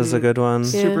Picross is a good one.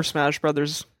 Super Smash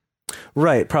Brothers.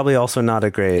 Right, probably also not a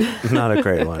great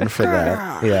one for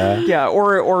that. Yeah,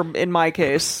 or in my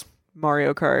case,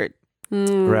 Mario Kart.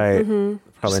 Right. Mm-hmm.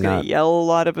 Probably Just gonna not. yell a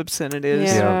lot of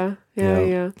obscenities. Yeah.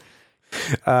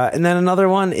 And then another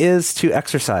one is to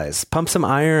exercise. Pump some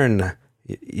iron.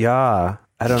 Yeah.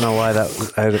 I don't know why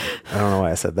that. I don't know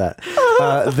why I said that.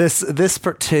 This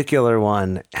particular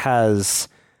one has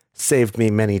saved me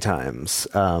many times.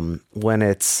 When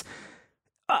it's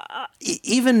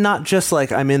even not just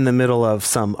like I'm in the middle of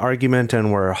some argument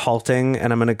and we're halting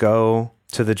and I'm going to go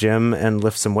to the gym and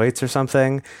lift some weights or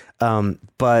something.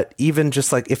 But even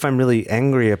just like if I'm really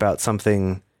angry about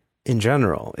something in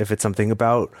general, if it's something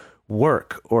about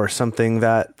work or something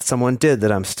that someone did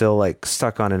that I'm still like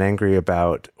stuck on and angry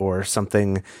about, or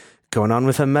something going on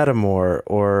with a metamor,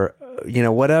 or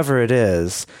whatever it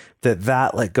is,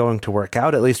 that like going to work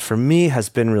out, at least for me, has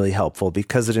been really helpful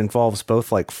because it involves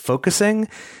both like focusing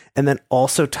and then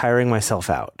also tiring myself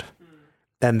out.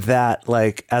 And that,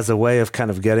 like, as a way of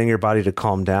kind of getting your body to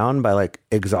calm down by like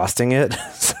exhausting it.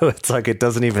 So it's like it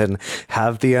doesn't even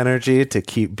have the energy to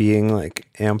keep being like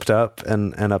amped up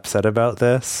and upset about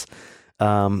this.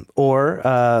 Or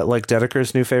like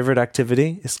Dedeker's new favorite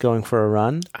activity is going for a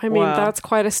run. I mean, that's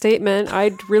quite a statement.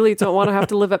 I really don't want to have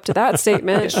to live up to that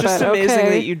statement. It's just amazing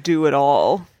that you do it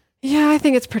all. Yeah, I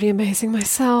think it's pretty amazing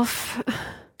myself.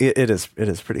 It is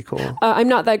pretty cool. I'm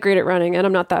not that great at running and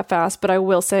I'm not that fast, but I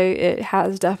will say it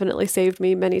has definitely saved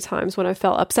me many times when I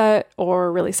felt upset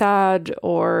or really sad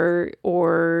or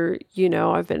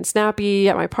I've been snappy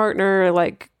at my partner.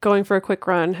 Like going for a quick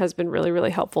run has been really,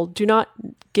 really helpful. Do not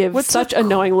give such a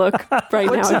knowing look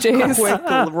right now, James.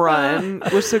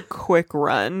 What's a quick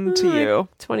run to you?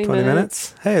 20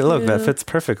 minutes. Hey, look, that fits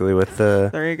perfectly with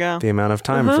there you go. the amount of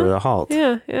time for the halt.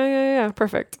 Yeah.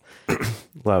 Perfect.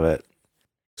 Love it.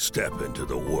 Step into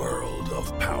the world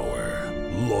of power,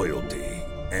 loyalty,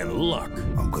 and luck.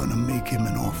 I'm gonna make him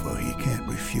an offer he can't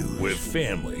refuse. With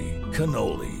family,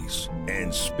 cannolis,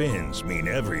 and spins mean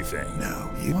everything.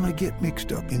 Now, you wanna get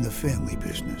mixed up in the family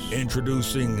business.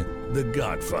 Introducing The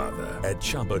Godfather at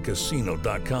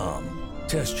ChumbaCasino.com.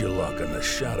 Test your luck in the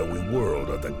shadowy world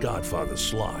of The Godfather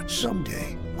slot.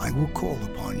 Someday, I will call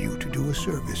upon you to do a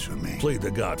service for me. Play The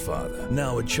Godfather,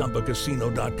 now at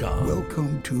ChumbaCasino.com.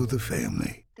 Welcome to the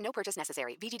family. No purchase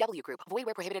necessary. VGW Group. Void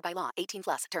where prohibited by law.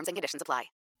 18+. Terms and conditions apply.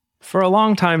 For a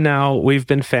long time now, we've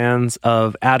been fans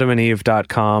of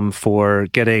AdamandEve.com for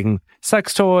getting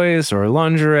sex toys or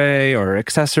lingerie or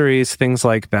accessories, things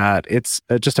like that. It's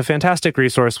just a fantastic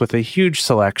resource with a huge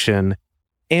selection.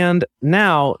 And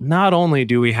now, not only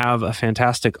do we have a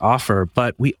fantastic offer,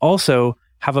 but we also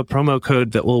have a promo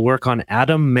code that will work on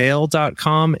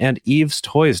AdamMail.com and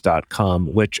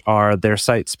EvesToys.com, which are their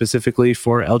sites specifically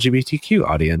for LGBTQ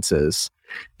audiences.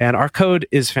 And our code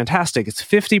is fantastic. It's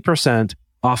 50%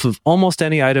 off of almost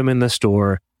any item in the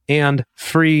store and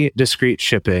free discreet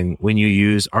shipping when you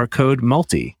use our code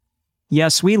MULTI.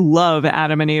 Yes, we love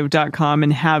AdamandEve.com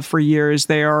and have for years.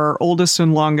 They are our oldest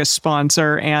and longest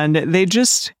sponsor, and they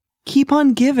just keep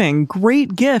on giving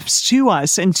great gifts to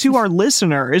us and to our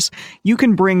listeners. You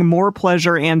can bring more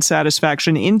pleasure and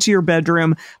satisfaction into your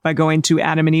bedroom by going to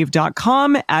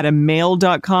AdamandEve.com,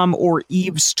 AdamMail.com, or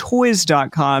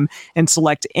EvesToys.com and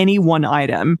select any one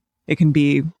item. It can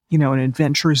be, an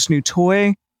adventurous new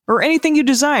toy or anything you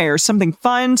desire, something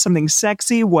fun, something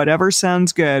sexy, whatever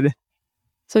sounds good.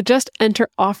 So just enter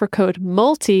offer code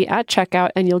MULTI at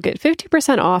checkout and you'll get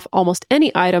 50% off almost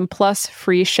any item plus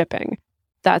free shipping.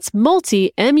 That's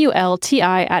MULTI, MULTI,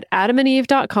 at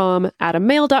AdamandEve.com,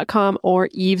 AdamMail.com, or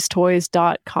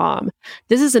EvesToys.com.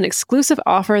 This is an exclusive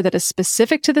offer that is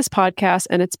specific to this podcast,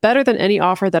 and it's better than any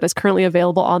offer that is currently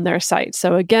available on their site.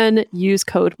 So again, use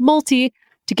code MULTI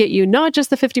to get you not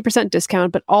just the 50%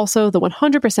 discount, but also the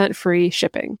 100% free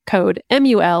shipping. Code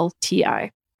MULTI.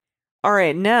 All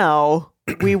right, now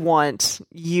we want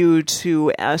you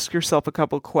to ask yourself a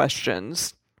couple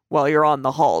questions while you're on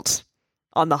the halt,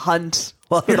 on the hunt,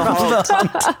 while The you're on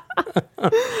the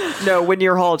halt. No, when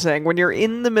you're halting, when you're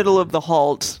in the middle of the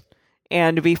halt,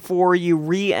 and before you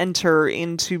re-enter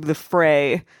into the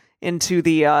fray, into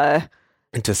the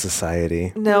into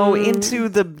society. no, into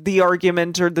the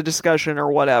argument or the discussion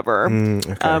or whatever.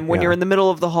 When you're in the middle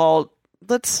of the halt,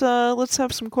 let's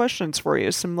have some questions for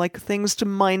you, some like things to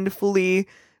mindfully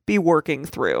be working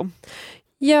through.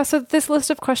 Yeah, so this list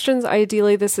of questions,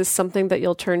 ideally, this is something that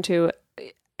you'll turn to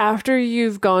after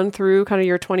you've gone through kind of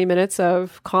your 20 minutes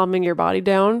of calming your body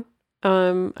down.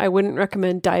 I wouldn't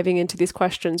recommend diving into these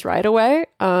questions right away.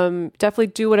 Definitely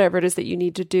do whatever it is that you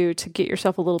need to do to get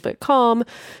yourself a little bit calm,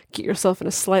 get yourself in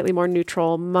a slightly more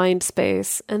neutral mind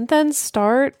space, and then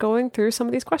start going through some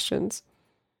of these questions.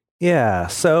 Yeah,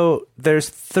 so there's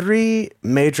 3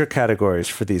 major categories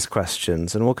for these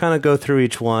questions, and we'll kind of go through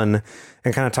each one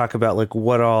and kind of talk about like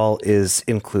what all is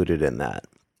included in that.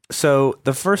 So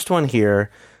the first one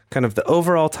here, kind of the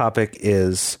overall topic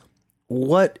is,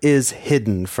 what is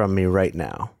hidden from me right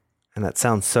now? And that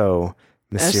sounds so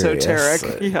mysterious.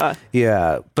 Esoteric, yeah.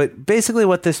 Yeah, but basically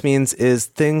what this means is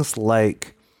things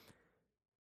like,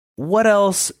 what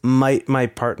else might my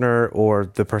partner or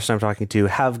the person I'm talking to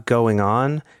have going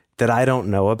on that I don't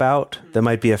know about that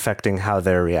might be affecting how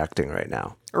they're reacting right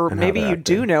now? Or maybe you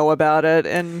do know about it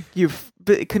and you've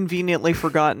conveniently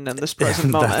forgotten in this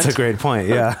present moment. That's a great point.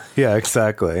 Yeah, yeah,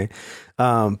 exactly.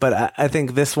 But I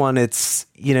think this one, it's,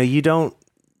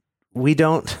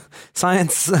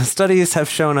 science studies have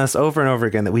shown us over and over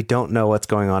again that we don't know what's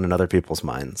going on in other people's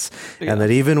minds. Yeah. And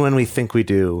that even when we think we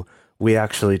do, we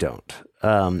actually don't.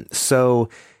 So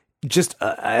just,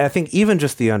 I think even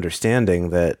just the understanding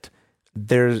that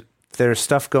there's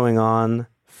stuff going on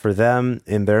for them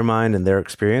in their mind and their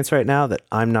experience right now that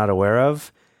I'm not aware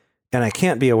of, and I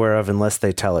can't be aware of unless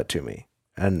they tell it to me.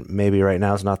 And maybe right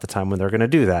now is not the time when they're going to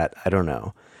do that. I don't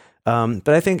know. But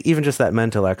I think even just that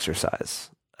mental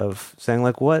exercise of saying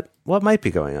like, what might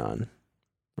be going on,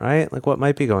 right? Like what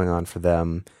might be going on for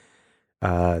them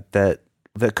that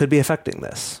could be affecting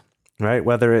this, right?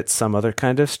 Whether it's some other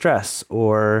kind of stress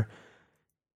or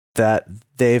that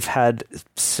they've had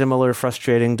similar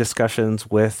frustrating discussions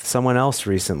with someone else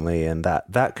recently, and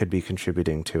that could be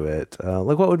contributing to it.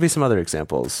 Like, what would be some other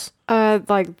examples?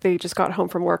 Like they just got home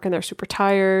from work and they're super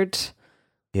tired.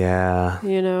 Yeah.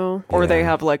 Or they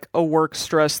have like a work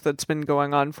stress that's been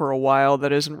going on for a while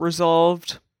that isn't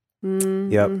resolved.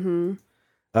 Mm-hmm.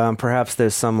 Yep. Perhaps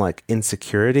there's some like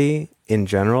insecurity in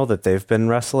general that they've been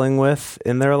wrestling with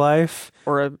in their life.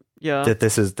 Or that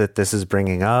this is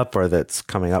bringing up, or that's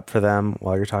coming up for them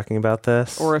while you're talking about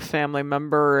this. Or a family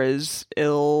member is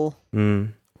ill.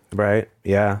 Right.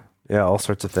 Yeah. Yeah. All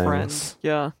sorts of things. Friend.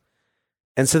 Yeah.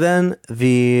 And so then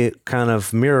the kind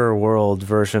of mirror world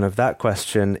version of that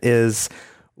question is,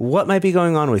 what might be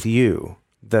going on with you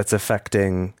that's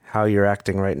affecting how you're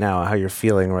acting right now, how you're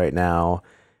feeling right now,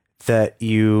 that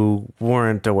you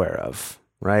weren't aware of,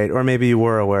 right? Or maybe you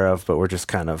were aware of, but we're just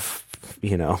kind of,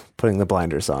 putting the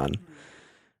blinders on,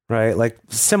 right? Like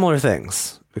similar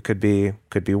things. It could be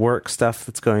work stuff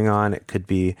that's going on. It could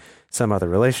be some other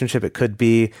relationship. It could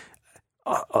be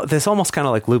this almost kind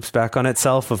of like loops back on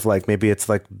itself of like, maybe it's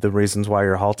like the reasons why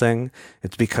you're halting.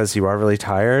 It's because you are really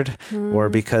tired or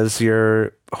because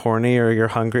you're horny or you're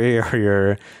hungry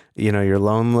or you're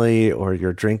lonely or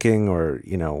you're drinking or,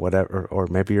 whatever, or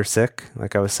maybe you're sick.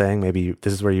 Like I was saying, maybe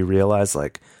this is where you realize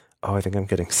like, oh, I think I'm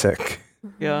getting sick.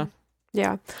 Yeah.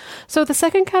 Yeah. So the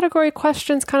second category of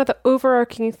questions, kind of the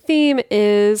overarching theme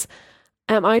is,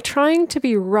 am I trying to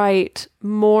be right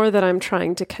more than I'm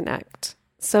trying to connect?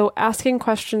 So asking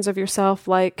questions of yourself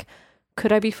like,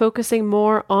 could I be focusing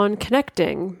more on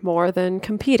connecting more than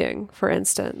competing, for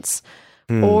instance?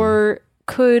 Or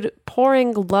could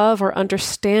pouring love or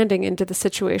understanding into the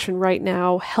situation right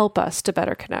now help us to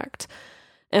better connect?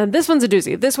 And this one's a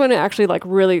doozy. This one actually like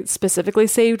really specifically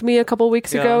saved me a couple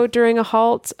weeks ago during a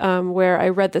halt where I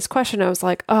read this question. I was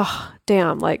like, oh,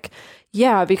 damn, like,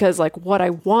 yeah, because like what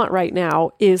I want right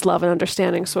now is love and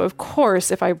understanding. So of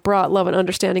course, if I brought love and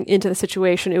understanding into the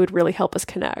situation, it would really help us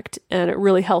connect. And it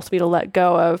really helps me to let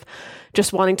go of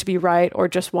just wanting to be right or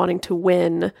just wanting to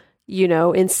win,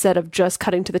 instead of just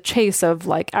cutting to the chase of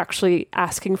like actually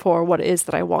asking for what it is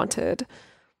that I wanted.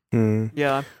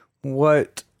 Yeah.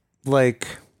 What, like,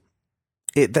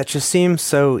 that just seems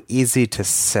so easy to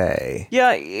say.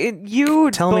 Yeah,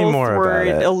 you tell me more were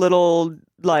about it. A little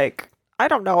like, I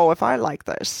don't know if I like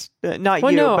this. Not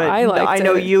well, you, no, but I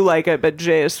know it. you like it. But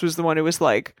Jace was the one who was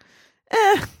like,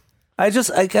 I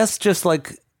guess just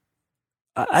like,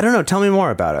 I don't know. Tell me more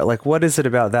about it. Like, what is it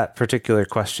about that particular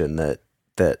question that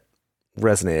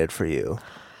resonated for you?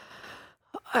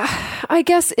 I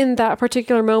guess in that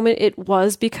particular moment, it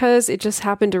was because it just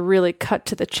happened to really cut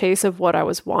to the chase of what I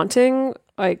was wanting.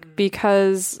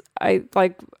 Because I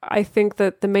think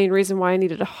that the main reason why I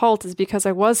needed a halt is because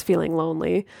I was feeling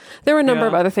lonely. There were a number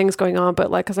of other things going on,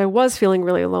 but because I was feeling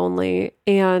really lonely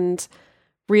and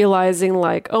realizing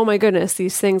oh my goodness,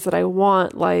 these things that I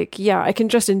want, I can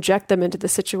just inject them into the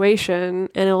situation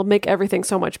and it'll make everything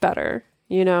so much better,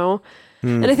 And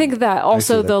I think that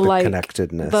also the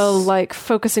connectedness, the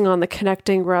focusing on the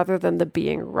connecting rather than the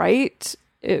being right,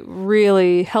 it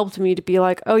really helped me to be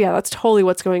oh yeah, that's totally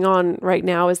what's going on right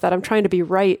now, is that I'm trying to be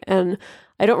right and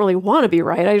I don't really want to be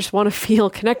right. I just want to feel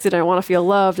connected. I want to feel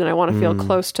loved and I want to feel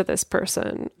close to this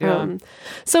person. Yeah.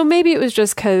 So maybe it was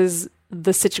just because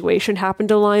the situation happened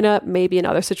to line up. Maybe in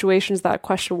other situations that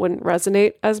question wouldn't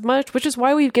resonate as much, which is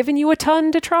why we've given you a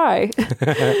ton to try.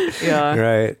 Yeah.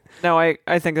 Right. No,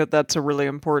 I think that that's a really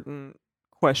important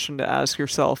question to ask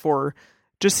yourself, or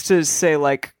just to say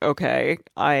okay,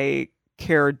 I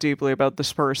care deeply about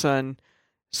this person,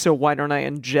 so why don't I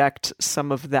inject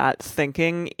some of that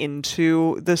thinking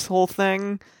into this whole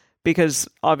thing? Because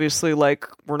obviously,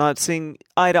 we're not seeing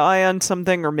eye to eye on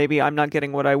something, or maybe I'm not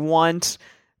getting what I want.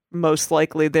 Most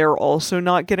likely they're also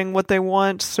not getting what they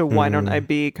want, so why don't I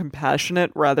be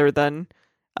compassionate rather than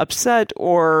upset,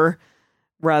 or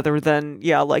rather than,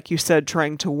 like you said,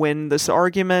 trying to win this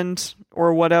argument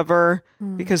or whatever,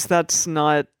 because that's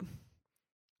not,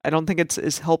 I don't think it's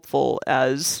as helpful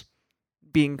as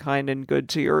being kind and good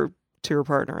to your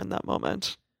partner in that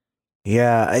moment.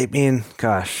 Yeah, I mean,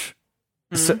 gosh.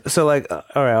 So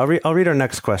all right, I'll read our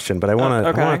next question, but I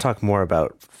want to talk more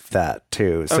about that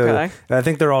too. So I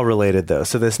think they're all related though.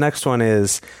 So this next one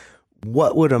is,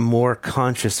 what would a more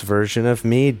conscious version of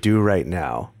me do right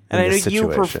now? And I know you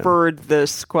preferred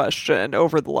this question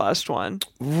over the last one.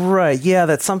 Right. Yeah,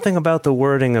 that's something about the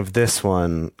wording of this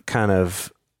one kind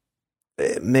of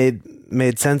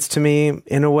made sense to me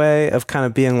in a way of kind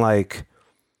of being kind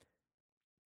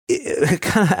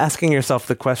of asking yourself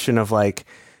the question of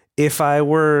if I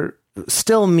were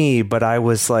still me, but I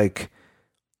was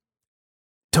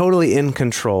totally in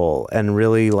control and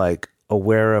really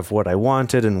aware of what I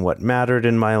wanted and what mattered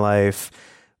in my life,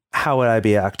 how would I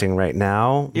be acting right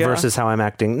now versus how I'm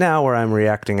acting now, where I'm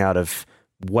reacting out of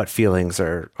what feelings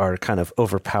are kind of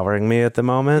overpowering me at the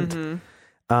moment.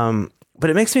 But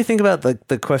it makes me think about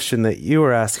the question that you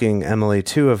were asking, Emily,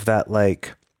 too, of that,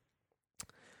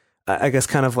 I guess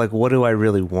kind of what do I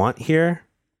really want here?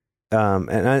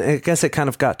 And I guess it kind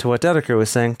of got to what Dedeker was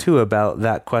saying too about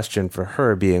that question for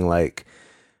her being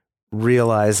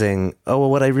realizing, oh, well,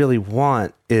 what I really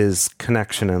want is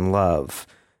connection and love.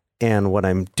 And what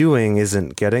I'm doing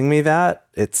isn't getting me that.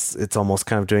 It's almost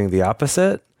kind of doing the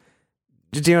opposite.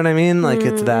 Do you know what I mean?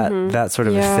 It's that sort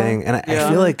of a thing. And I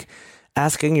feel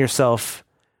asking yourself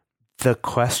the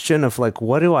question of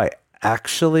what do I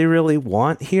actually really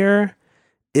want here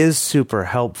is super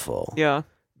helpful. Yeah.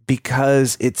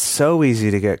 Because it's so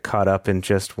easy to get caught up in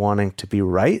just wanting to be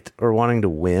right or wanting to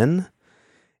win.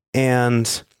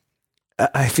 And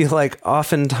I feel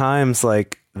oftentimes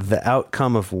the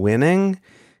outcome of winning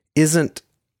isn't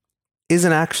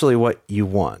actually what you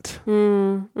want.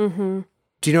 Mm-hmm.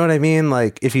 Do you know what I mean?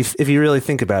 If you really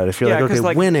think about it, if you're okay,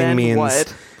 winning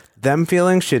means them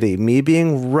feeling shitty, me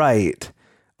being right.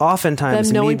 Oftentimes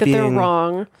them knowing that they're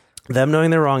wrong. Them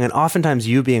knowing they're wrong, and oftentimes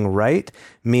you being right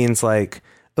means oh,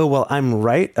 well, I'm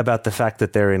right about the fact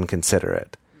that they're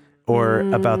inconsiderate, or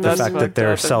about the fact that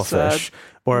they're selfish,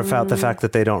 or about the fact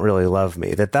that they don't really love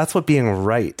me. That's what being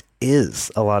right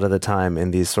is a lot of the time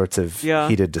in these sorts of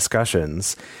heated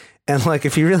discussions. And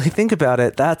if you really think about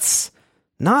it, that's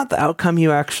not the outcome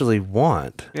you actually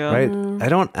want, right? I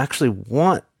don't actually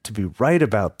want to be right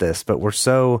about this, but we're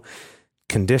so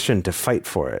conditioned to fight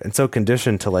for it, and so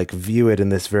conditioned to view it in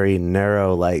this very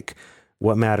narrow,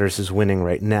 what matters is winning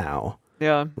right now.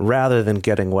 Yeah. Rather than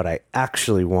getting what I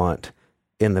actually want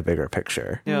in the bigger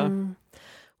picture. Yeah.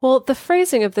 Well, the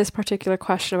phrasing of this particular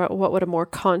question about what would a more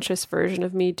conscious version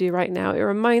of me do right now, it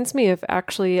reminds me of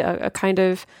actually a kind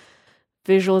of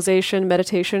visualization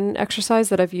meditation exercise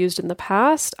that I've used in the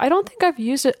past. I don't think I've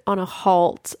used it on a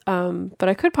halt, but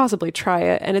I could possibly try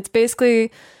it. And it's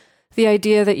basically the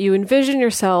idea that you envision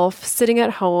yourself sitting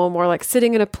at home or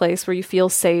sitting in a place where you feel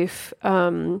safe,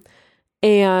 and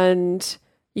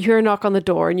you hear a knock on the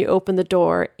door and you open the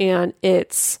door and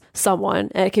it's someone,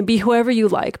 and it can be whoever you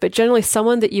like, but generally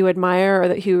someone that you admire or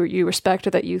that you respect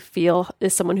or that you feel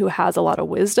is someone who has a lot of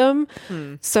wisdom.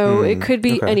 So it could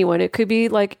be anyone. It could be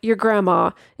like your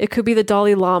grandma. It could be the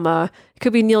Dalai Lama. It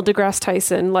could be Neil deGrasse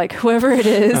Tyson, like whoever it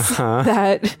is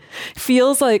that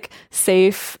feels like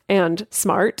safe and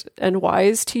smart and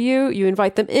wise to you. You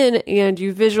invite them in and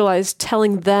you visualize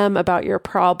telling them about your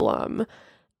problem,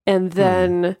 and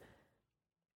then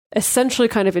essentially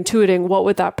kind of intuiting what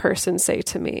would that person say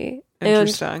to me.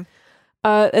 Interesting.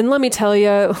 And let me tell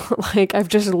you, like, I've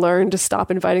just learned to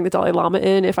stop inviting the Dalai Lama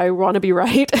in if I want to be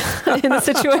right in the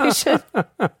situation.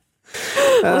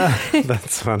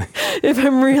 That's funny. If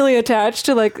I'm really attached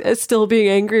to like still being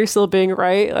angry, still being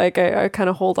right, like I kind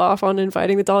of hold off on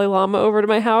inviting the Dalai Lama over to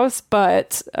my house.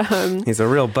 But he's a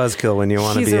real buzzkill when you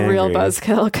want to be angry. He's a real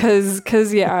buzzkill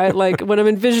because yeah, like when I'm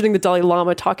envisioning the Dalai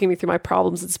Lama talking me through my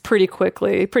problems, it's pretty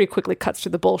quickly cuts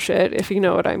through the bullshit, if you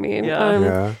know what I mean.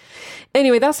 Yeah.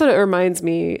 Anyway, that's what it reminds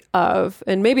me of,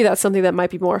 and maybe that's something that might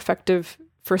be more effective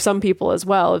for some people as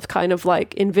well, of kind of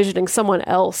like envisioning someone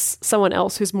else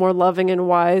who's more loving and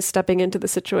wise stepping into the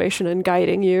situation and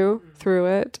guiding you through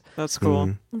it. That's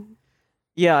cool.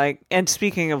 Yeah, and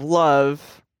speaking of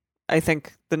love, I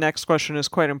think the next question is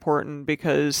quite important,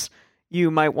 because you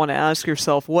might want to ask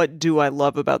yourself, what do I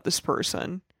love about this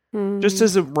person? Just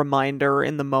as a reminder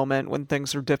in the moment when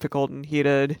things are difficult and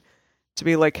heated, to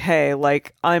be like, hey,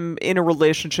 like, I'm in a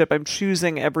relationship. I'm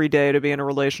choosing every day to be in a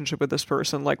relationship with this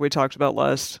person, like we talked about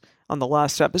on the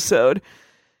last episode.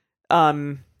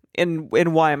 And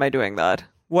why am I doing that?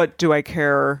 What do I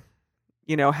care?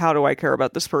 You know, how do I care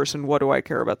about this person? What do I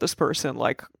care about this person?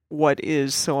 Like, what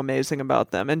is so amazing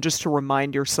about them? And just to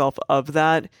remind yourself of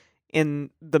that in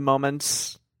the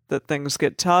moments that things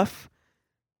get tough,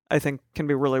 I think can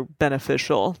be really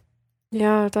beneficial.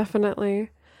 Yeah,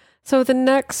 definitely. So the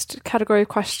next category of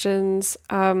questions,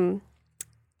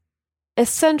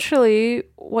 essentially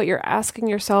what you're asking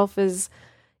yourself is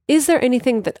there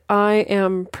anything that I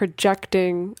am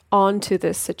projecting onto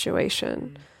this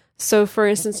situation? So for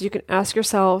instance, you can ask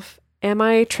yourself, am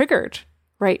I triggered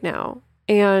right now?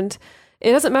 And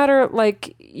it doesn't matter,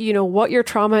 like, you know, what your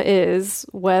trauma is,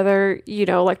 whether, you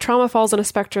know, like trauma falls on a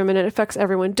spectrum and it affects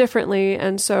everyone differently.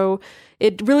 And so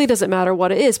it really doesn't matter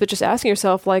what it is, but just asking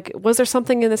yourself, like, was there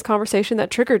something in this conversation that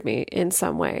triggered me in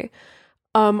some way?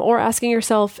 Or asking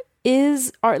yourself,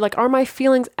 are my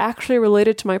feelings actually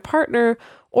related to my partner,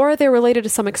 or are they related to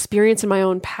some experience in my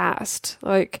own past?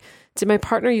 Like, did my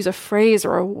partner use a phrase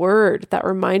or a word that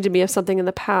reminded me of something in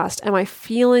the past? Am I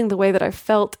feeling the way that I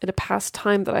felt in a past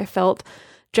time, that I felt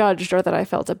judged, or that I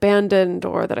felt abandoned,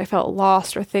 or that I felt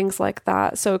lost, or things like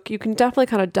that? So you can definitely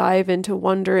kind of dive into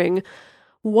wondering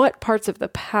what parts of the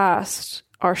past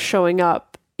are showing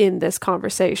up in this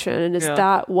conversation, and is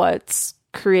that what's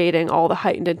creating all the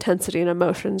heightened intensity and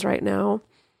emotions right now?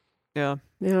 Yeah.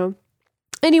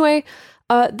 Anyway,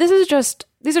 these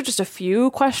are just a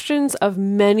few questions of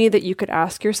many that you could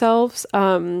ask yourselves.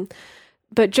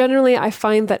 But generally, I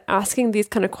find that asking these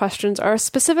kind of questions are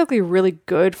specifically really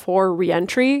good for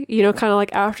reentry. You know, kind of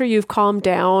like after you've calmed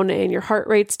down and your heart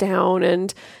rate's down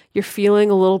and you're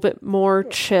feeling a little bit more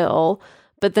chill.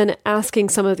 But then asking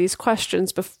some of these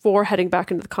questions before heading back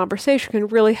into the conversation can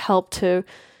really help to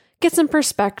get some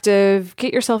perspective,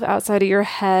 get yourself outside of your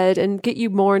head, and get you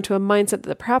more into a mindset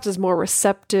that perhaps is more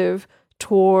receptive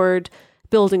toward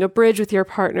building a bridge with your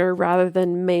partner rather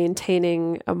than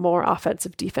maintaining a more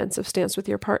offensive, defensive stance with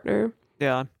your partner.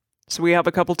 Yeah. So we have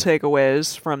a couple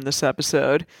takeaways from this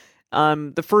episode.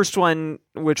 The first one,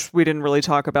 which we didn't really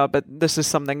talk about, but this is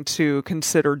something to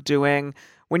consider doing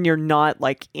when you're not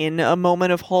like in a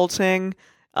moment of halting,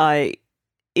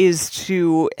 is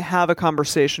to have a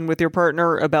conversation with your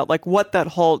partner about like what that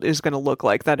halt is going to look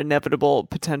like, that inevitable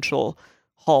potential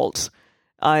halt.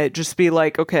 Just be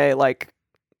like, okay, like,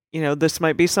 you know, this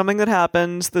might be something that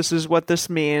happens. This is what this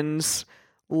means.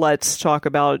 Let's talk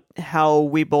about how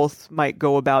we both might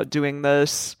go about doing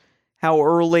this, how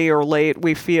early or late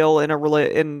we feel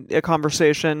in a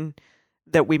conversation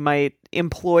that we might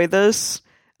employ this.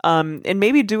 And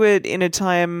maybe do it in a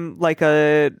time like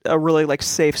a really like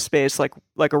safe space,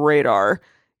 like a radar.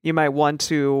 You might want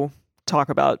to talk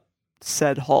about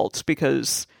said halt,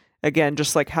 because again,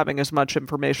 just like having as much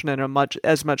information and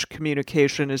as much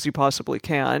communication as you possibly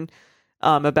can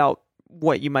about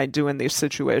what you might do in these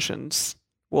situations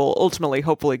will ultimately,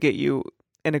 hopefully, get you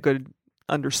in a good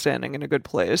understanding, in a good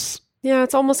place. Yeah,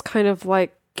 it's almost kind of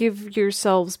like give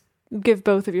yourselves give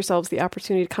both of yourselves the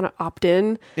opportunity to kind of opt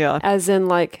in. Yeah. As in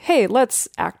like, hey, let's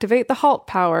activate the halt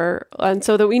power. And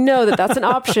so that we know that that's an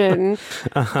option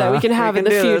that we can have in the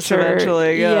do this future.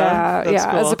 eventually. Yeah, that's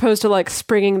cool. As opposed to like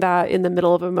springing that in the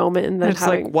middle of a moment and then It's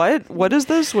having like, what? What is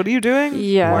this? What are you doing?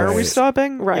 Yeah. Why are we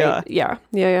stopping? Right. Yeah.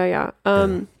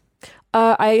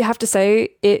 I have to say,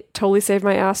 it totally saved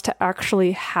my ass to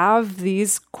actually have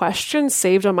these questions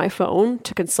saved on my phone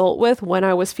to consult with when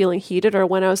I was feeling heated or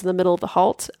when I was in the middle of the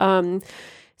halt.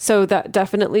 So that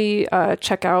definitely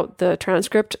check out the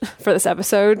transcript for this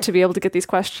episode to be able to get these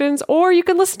questions, or you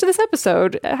can listen to this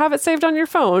episode, have it saved on your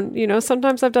phone. You know,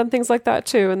 sometimes I've done things like that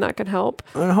too, and that can help.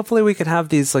 And hopefully we could have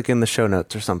these like in the show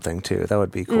notes or something too. That would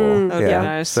be cool. That'd be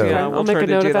nice. So, We'll try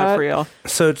to do that for you.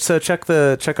 So check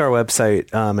our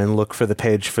website and look for the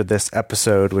page for this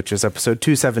episode, which is episode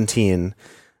 217.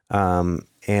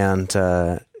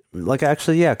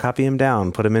 Copy them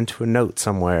down, put them into a note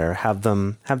somewhere, have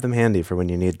them handy for when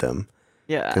you need them.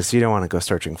 Yeah. Because you don't want to go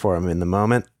searching for them in the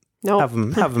moment. No. Have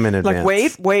them in advance.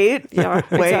 Like, wait. Yeah,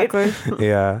 exactly.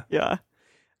 Yeah. Yeah.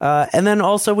 And then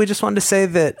also we just wanted to say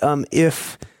that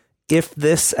if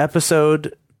this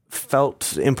episode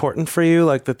felt important for you,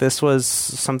 like that this was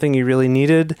something you really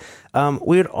needed,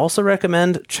 we would also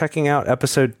recommend checking out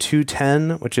episode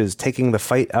 210, which is Taking the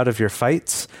Fight Out of Your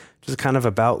Fights, which is kind of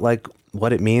about like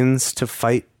what it means to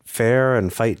fight fair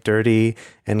and fight dirty,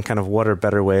 and kind of what are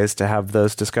better ways to have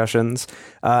those discussions.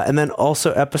 And then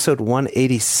also episode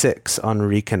 186 on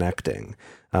reconnecting,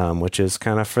 which is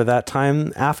kind of for that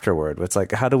time afterward. It's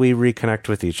like, how do we reconnect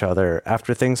with each other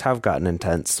after things have gotten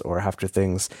intense or after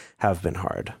things have been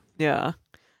hard? Yeah.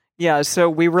 Yeah. So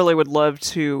we really would love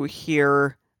to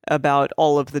hear about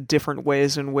all of the different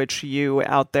ways in which you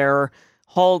out there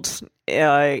halt.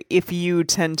 If you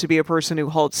tend to be a person who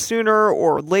halts sooner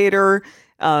or later,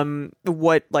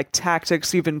 what like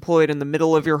tactics you've employed in the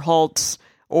middle of your halts,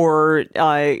 or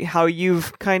how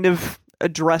you've kind of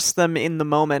addressed them in the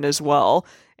moment as well,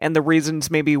 and the reasons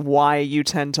maybe why you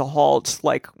tend to halt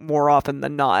like more often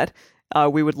than not.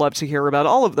 We would love to hear about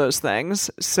all of those things.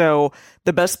 So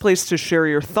the best place to share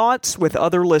your thoughts with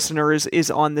other listeners is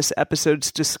on this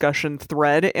episode's discussion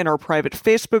thread in our private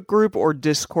Facebook group or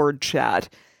Discord chat.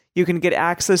 You can get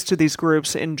access to these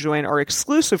groups and join our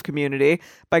exclusive community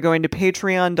by going to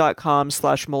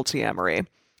patreon.com/multiamory.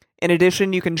 In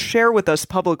addition, you can share with us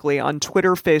publicly on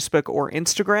Twitter, Facebook, or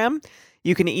Instagram.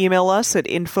 You can email us at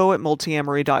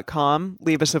info@multiamory.com.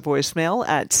 Leave us a voicemail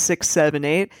at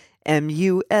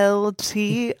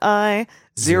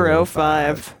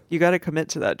 678-MULTI-05. You got to commit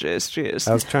to that, Jace. Jeez.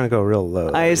 I was trying to go real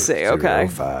low. I see. Okay.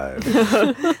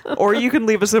 05. Or you can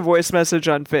leave us a voice message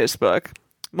on Facebook.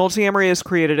 Multiamory is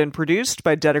created and produced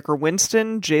by Dedeker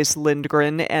Winston, Jace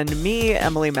Lindgren, and me,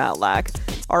 Emily Matlack.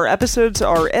 Our episodes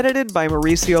are edited by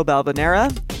Mauricio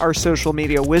Balvanera. Our social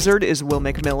media wizard is Will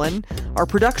McMillan. Our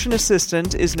production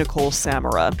assistant is Nicole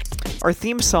Samara. Our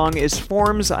theme song is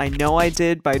Forms I Know I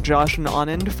Did by Josh and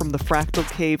Anand from the Fractal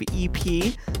Cave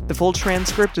EP. The full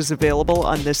transcript is available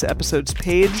on this episode's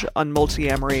page on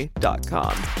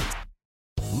multiamory.com.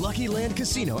 Lucky Land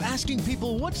Casino, asking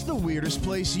people, what's the weirdest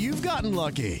place you've gotten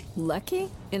lucky?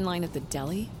 Lucky? In line at the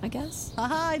deli, I guess?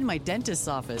 Aha, in my dentist's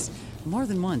office. More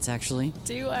than once, actually.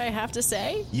 Do I have to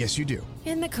say? Yes, you do.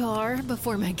 In the car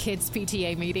before my kids'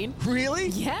 PTA meeting. Really?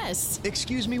 Yes.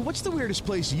 Excuse me, what's the weirdest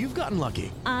place you've gotten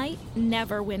lucky? I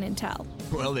never win and tell.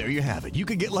 Well, there you have it. You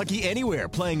can get lucky anywhere,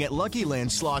 playing at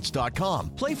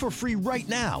LuckyLandSlots.com. Play for free right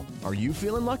now. Are you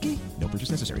feeling lucky? No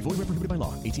purchase necessary. Void where prohibited by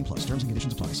law. 18+. Terms and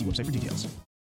conditions apply. See website for details.